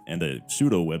name and a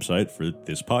pseudo website for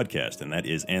this podcast, and that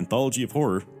is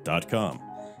anthologyofhorror.com.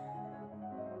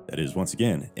 That is, once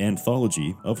again,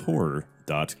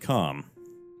 anthologyofhorror.com.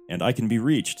 And I can be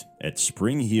reached at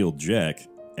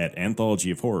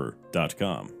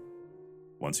springheeledjack@anthologyofhorror.com.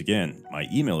 Once again, my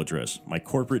email address, my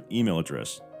corporate email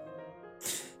address,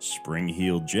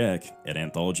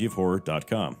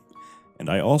 springheeledjack@anthologyofhorror.com. And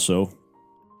I also,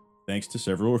 thanks to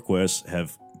several requests,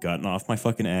 have gotten off my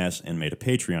fucking ass and made a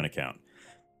Patreon account.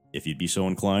 If you'd be so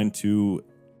inclined to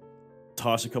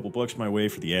toss a couple bucks my way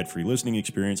for the ad-free listening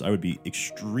experience, I would be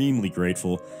extremely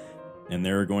grateful. And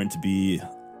there are going to be,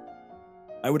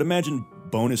 I would imagine,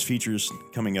 bonus features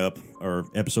coming up, or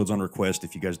episodes on request.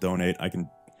 If you guys donate, I can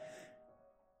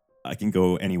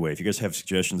go anyway. If you guys have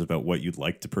suggestions about what you'd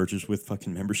like to purchase with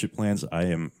fucking membership plans, I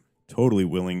am totally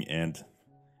willing and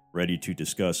ready to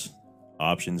discuss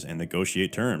options and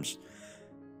negotiate terms.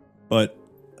 But,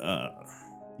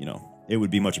 it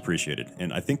would be much appreciated.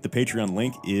 And I think the Patreon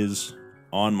link is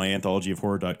on my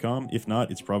anthologyofhorror.com. If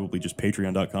not, it's probably just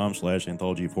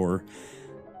patreon.com/anthologyofhorror.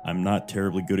 I'm not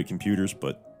terribly good at computers,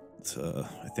 but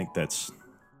I think I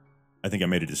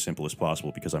made it as simple as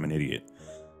possible because I'm an idiot.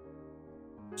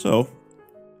 So,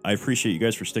 I appreciate you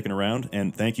guys for sticking around,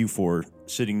 and thank you for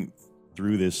sitting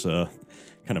through this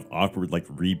kind of awkward,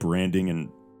 rebranding and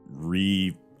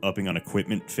re-upping on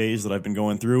equipment phase that I've been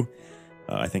going through.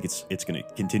 I think it's going to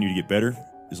continue to get better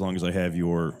as long as I have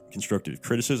your constructive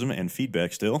criticism and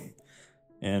feedback still.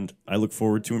 And I look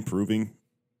forward to improving,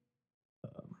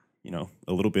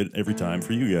 a little bit every time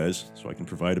for you guys so I can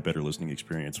provide a better listening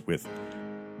experience with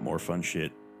more fun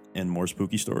shit and more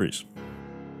spooky stories.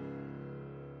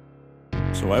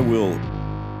 So I will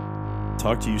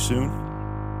talk to you soon,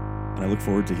 and I look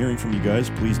forward to hearing from you guys.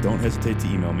 Please don't hesitate to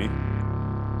email me.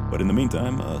 But in the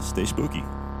meantime, stay spooky.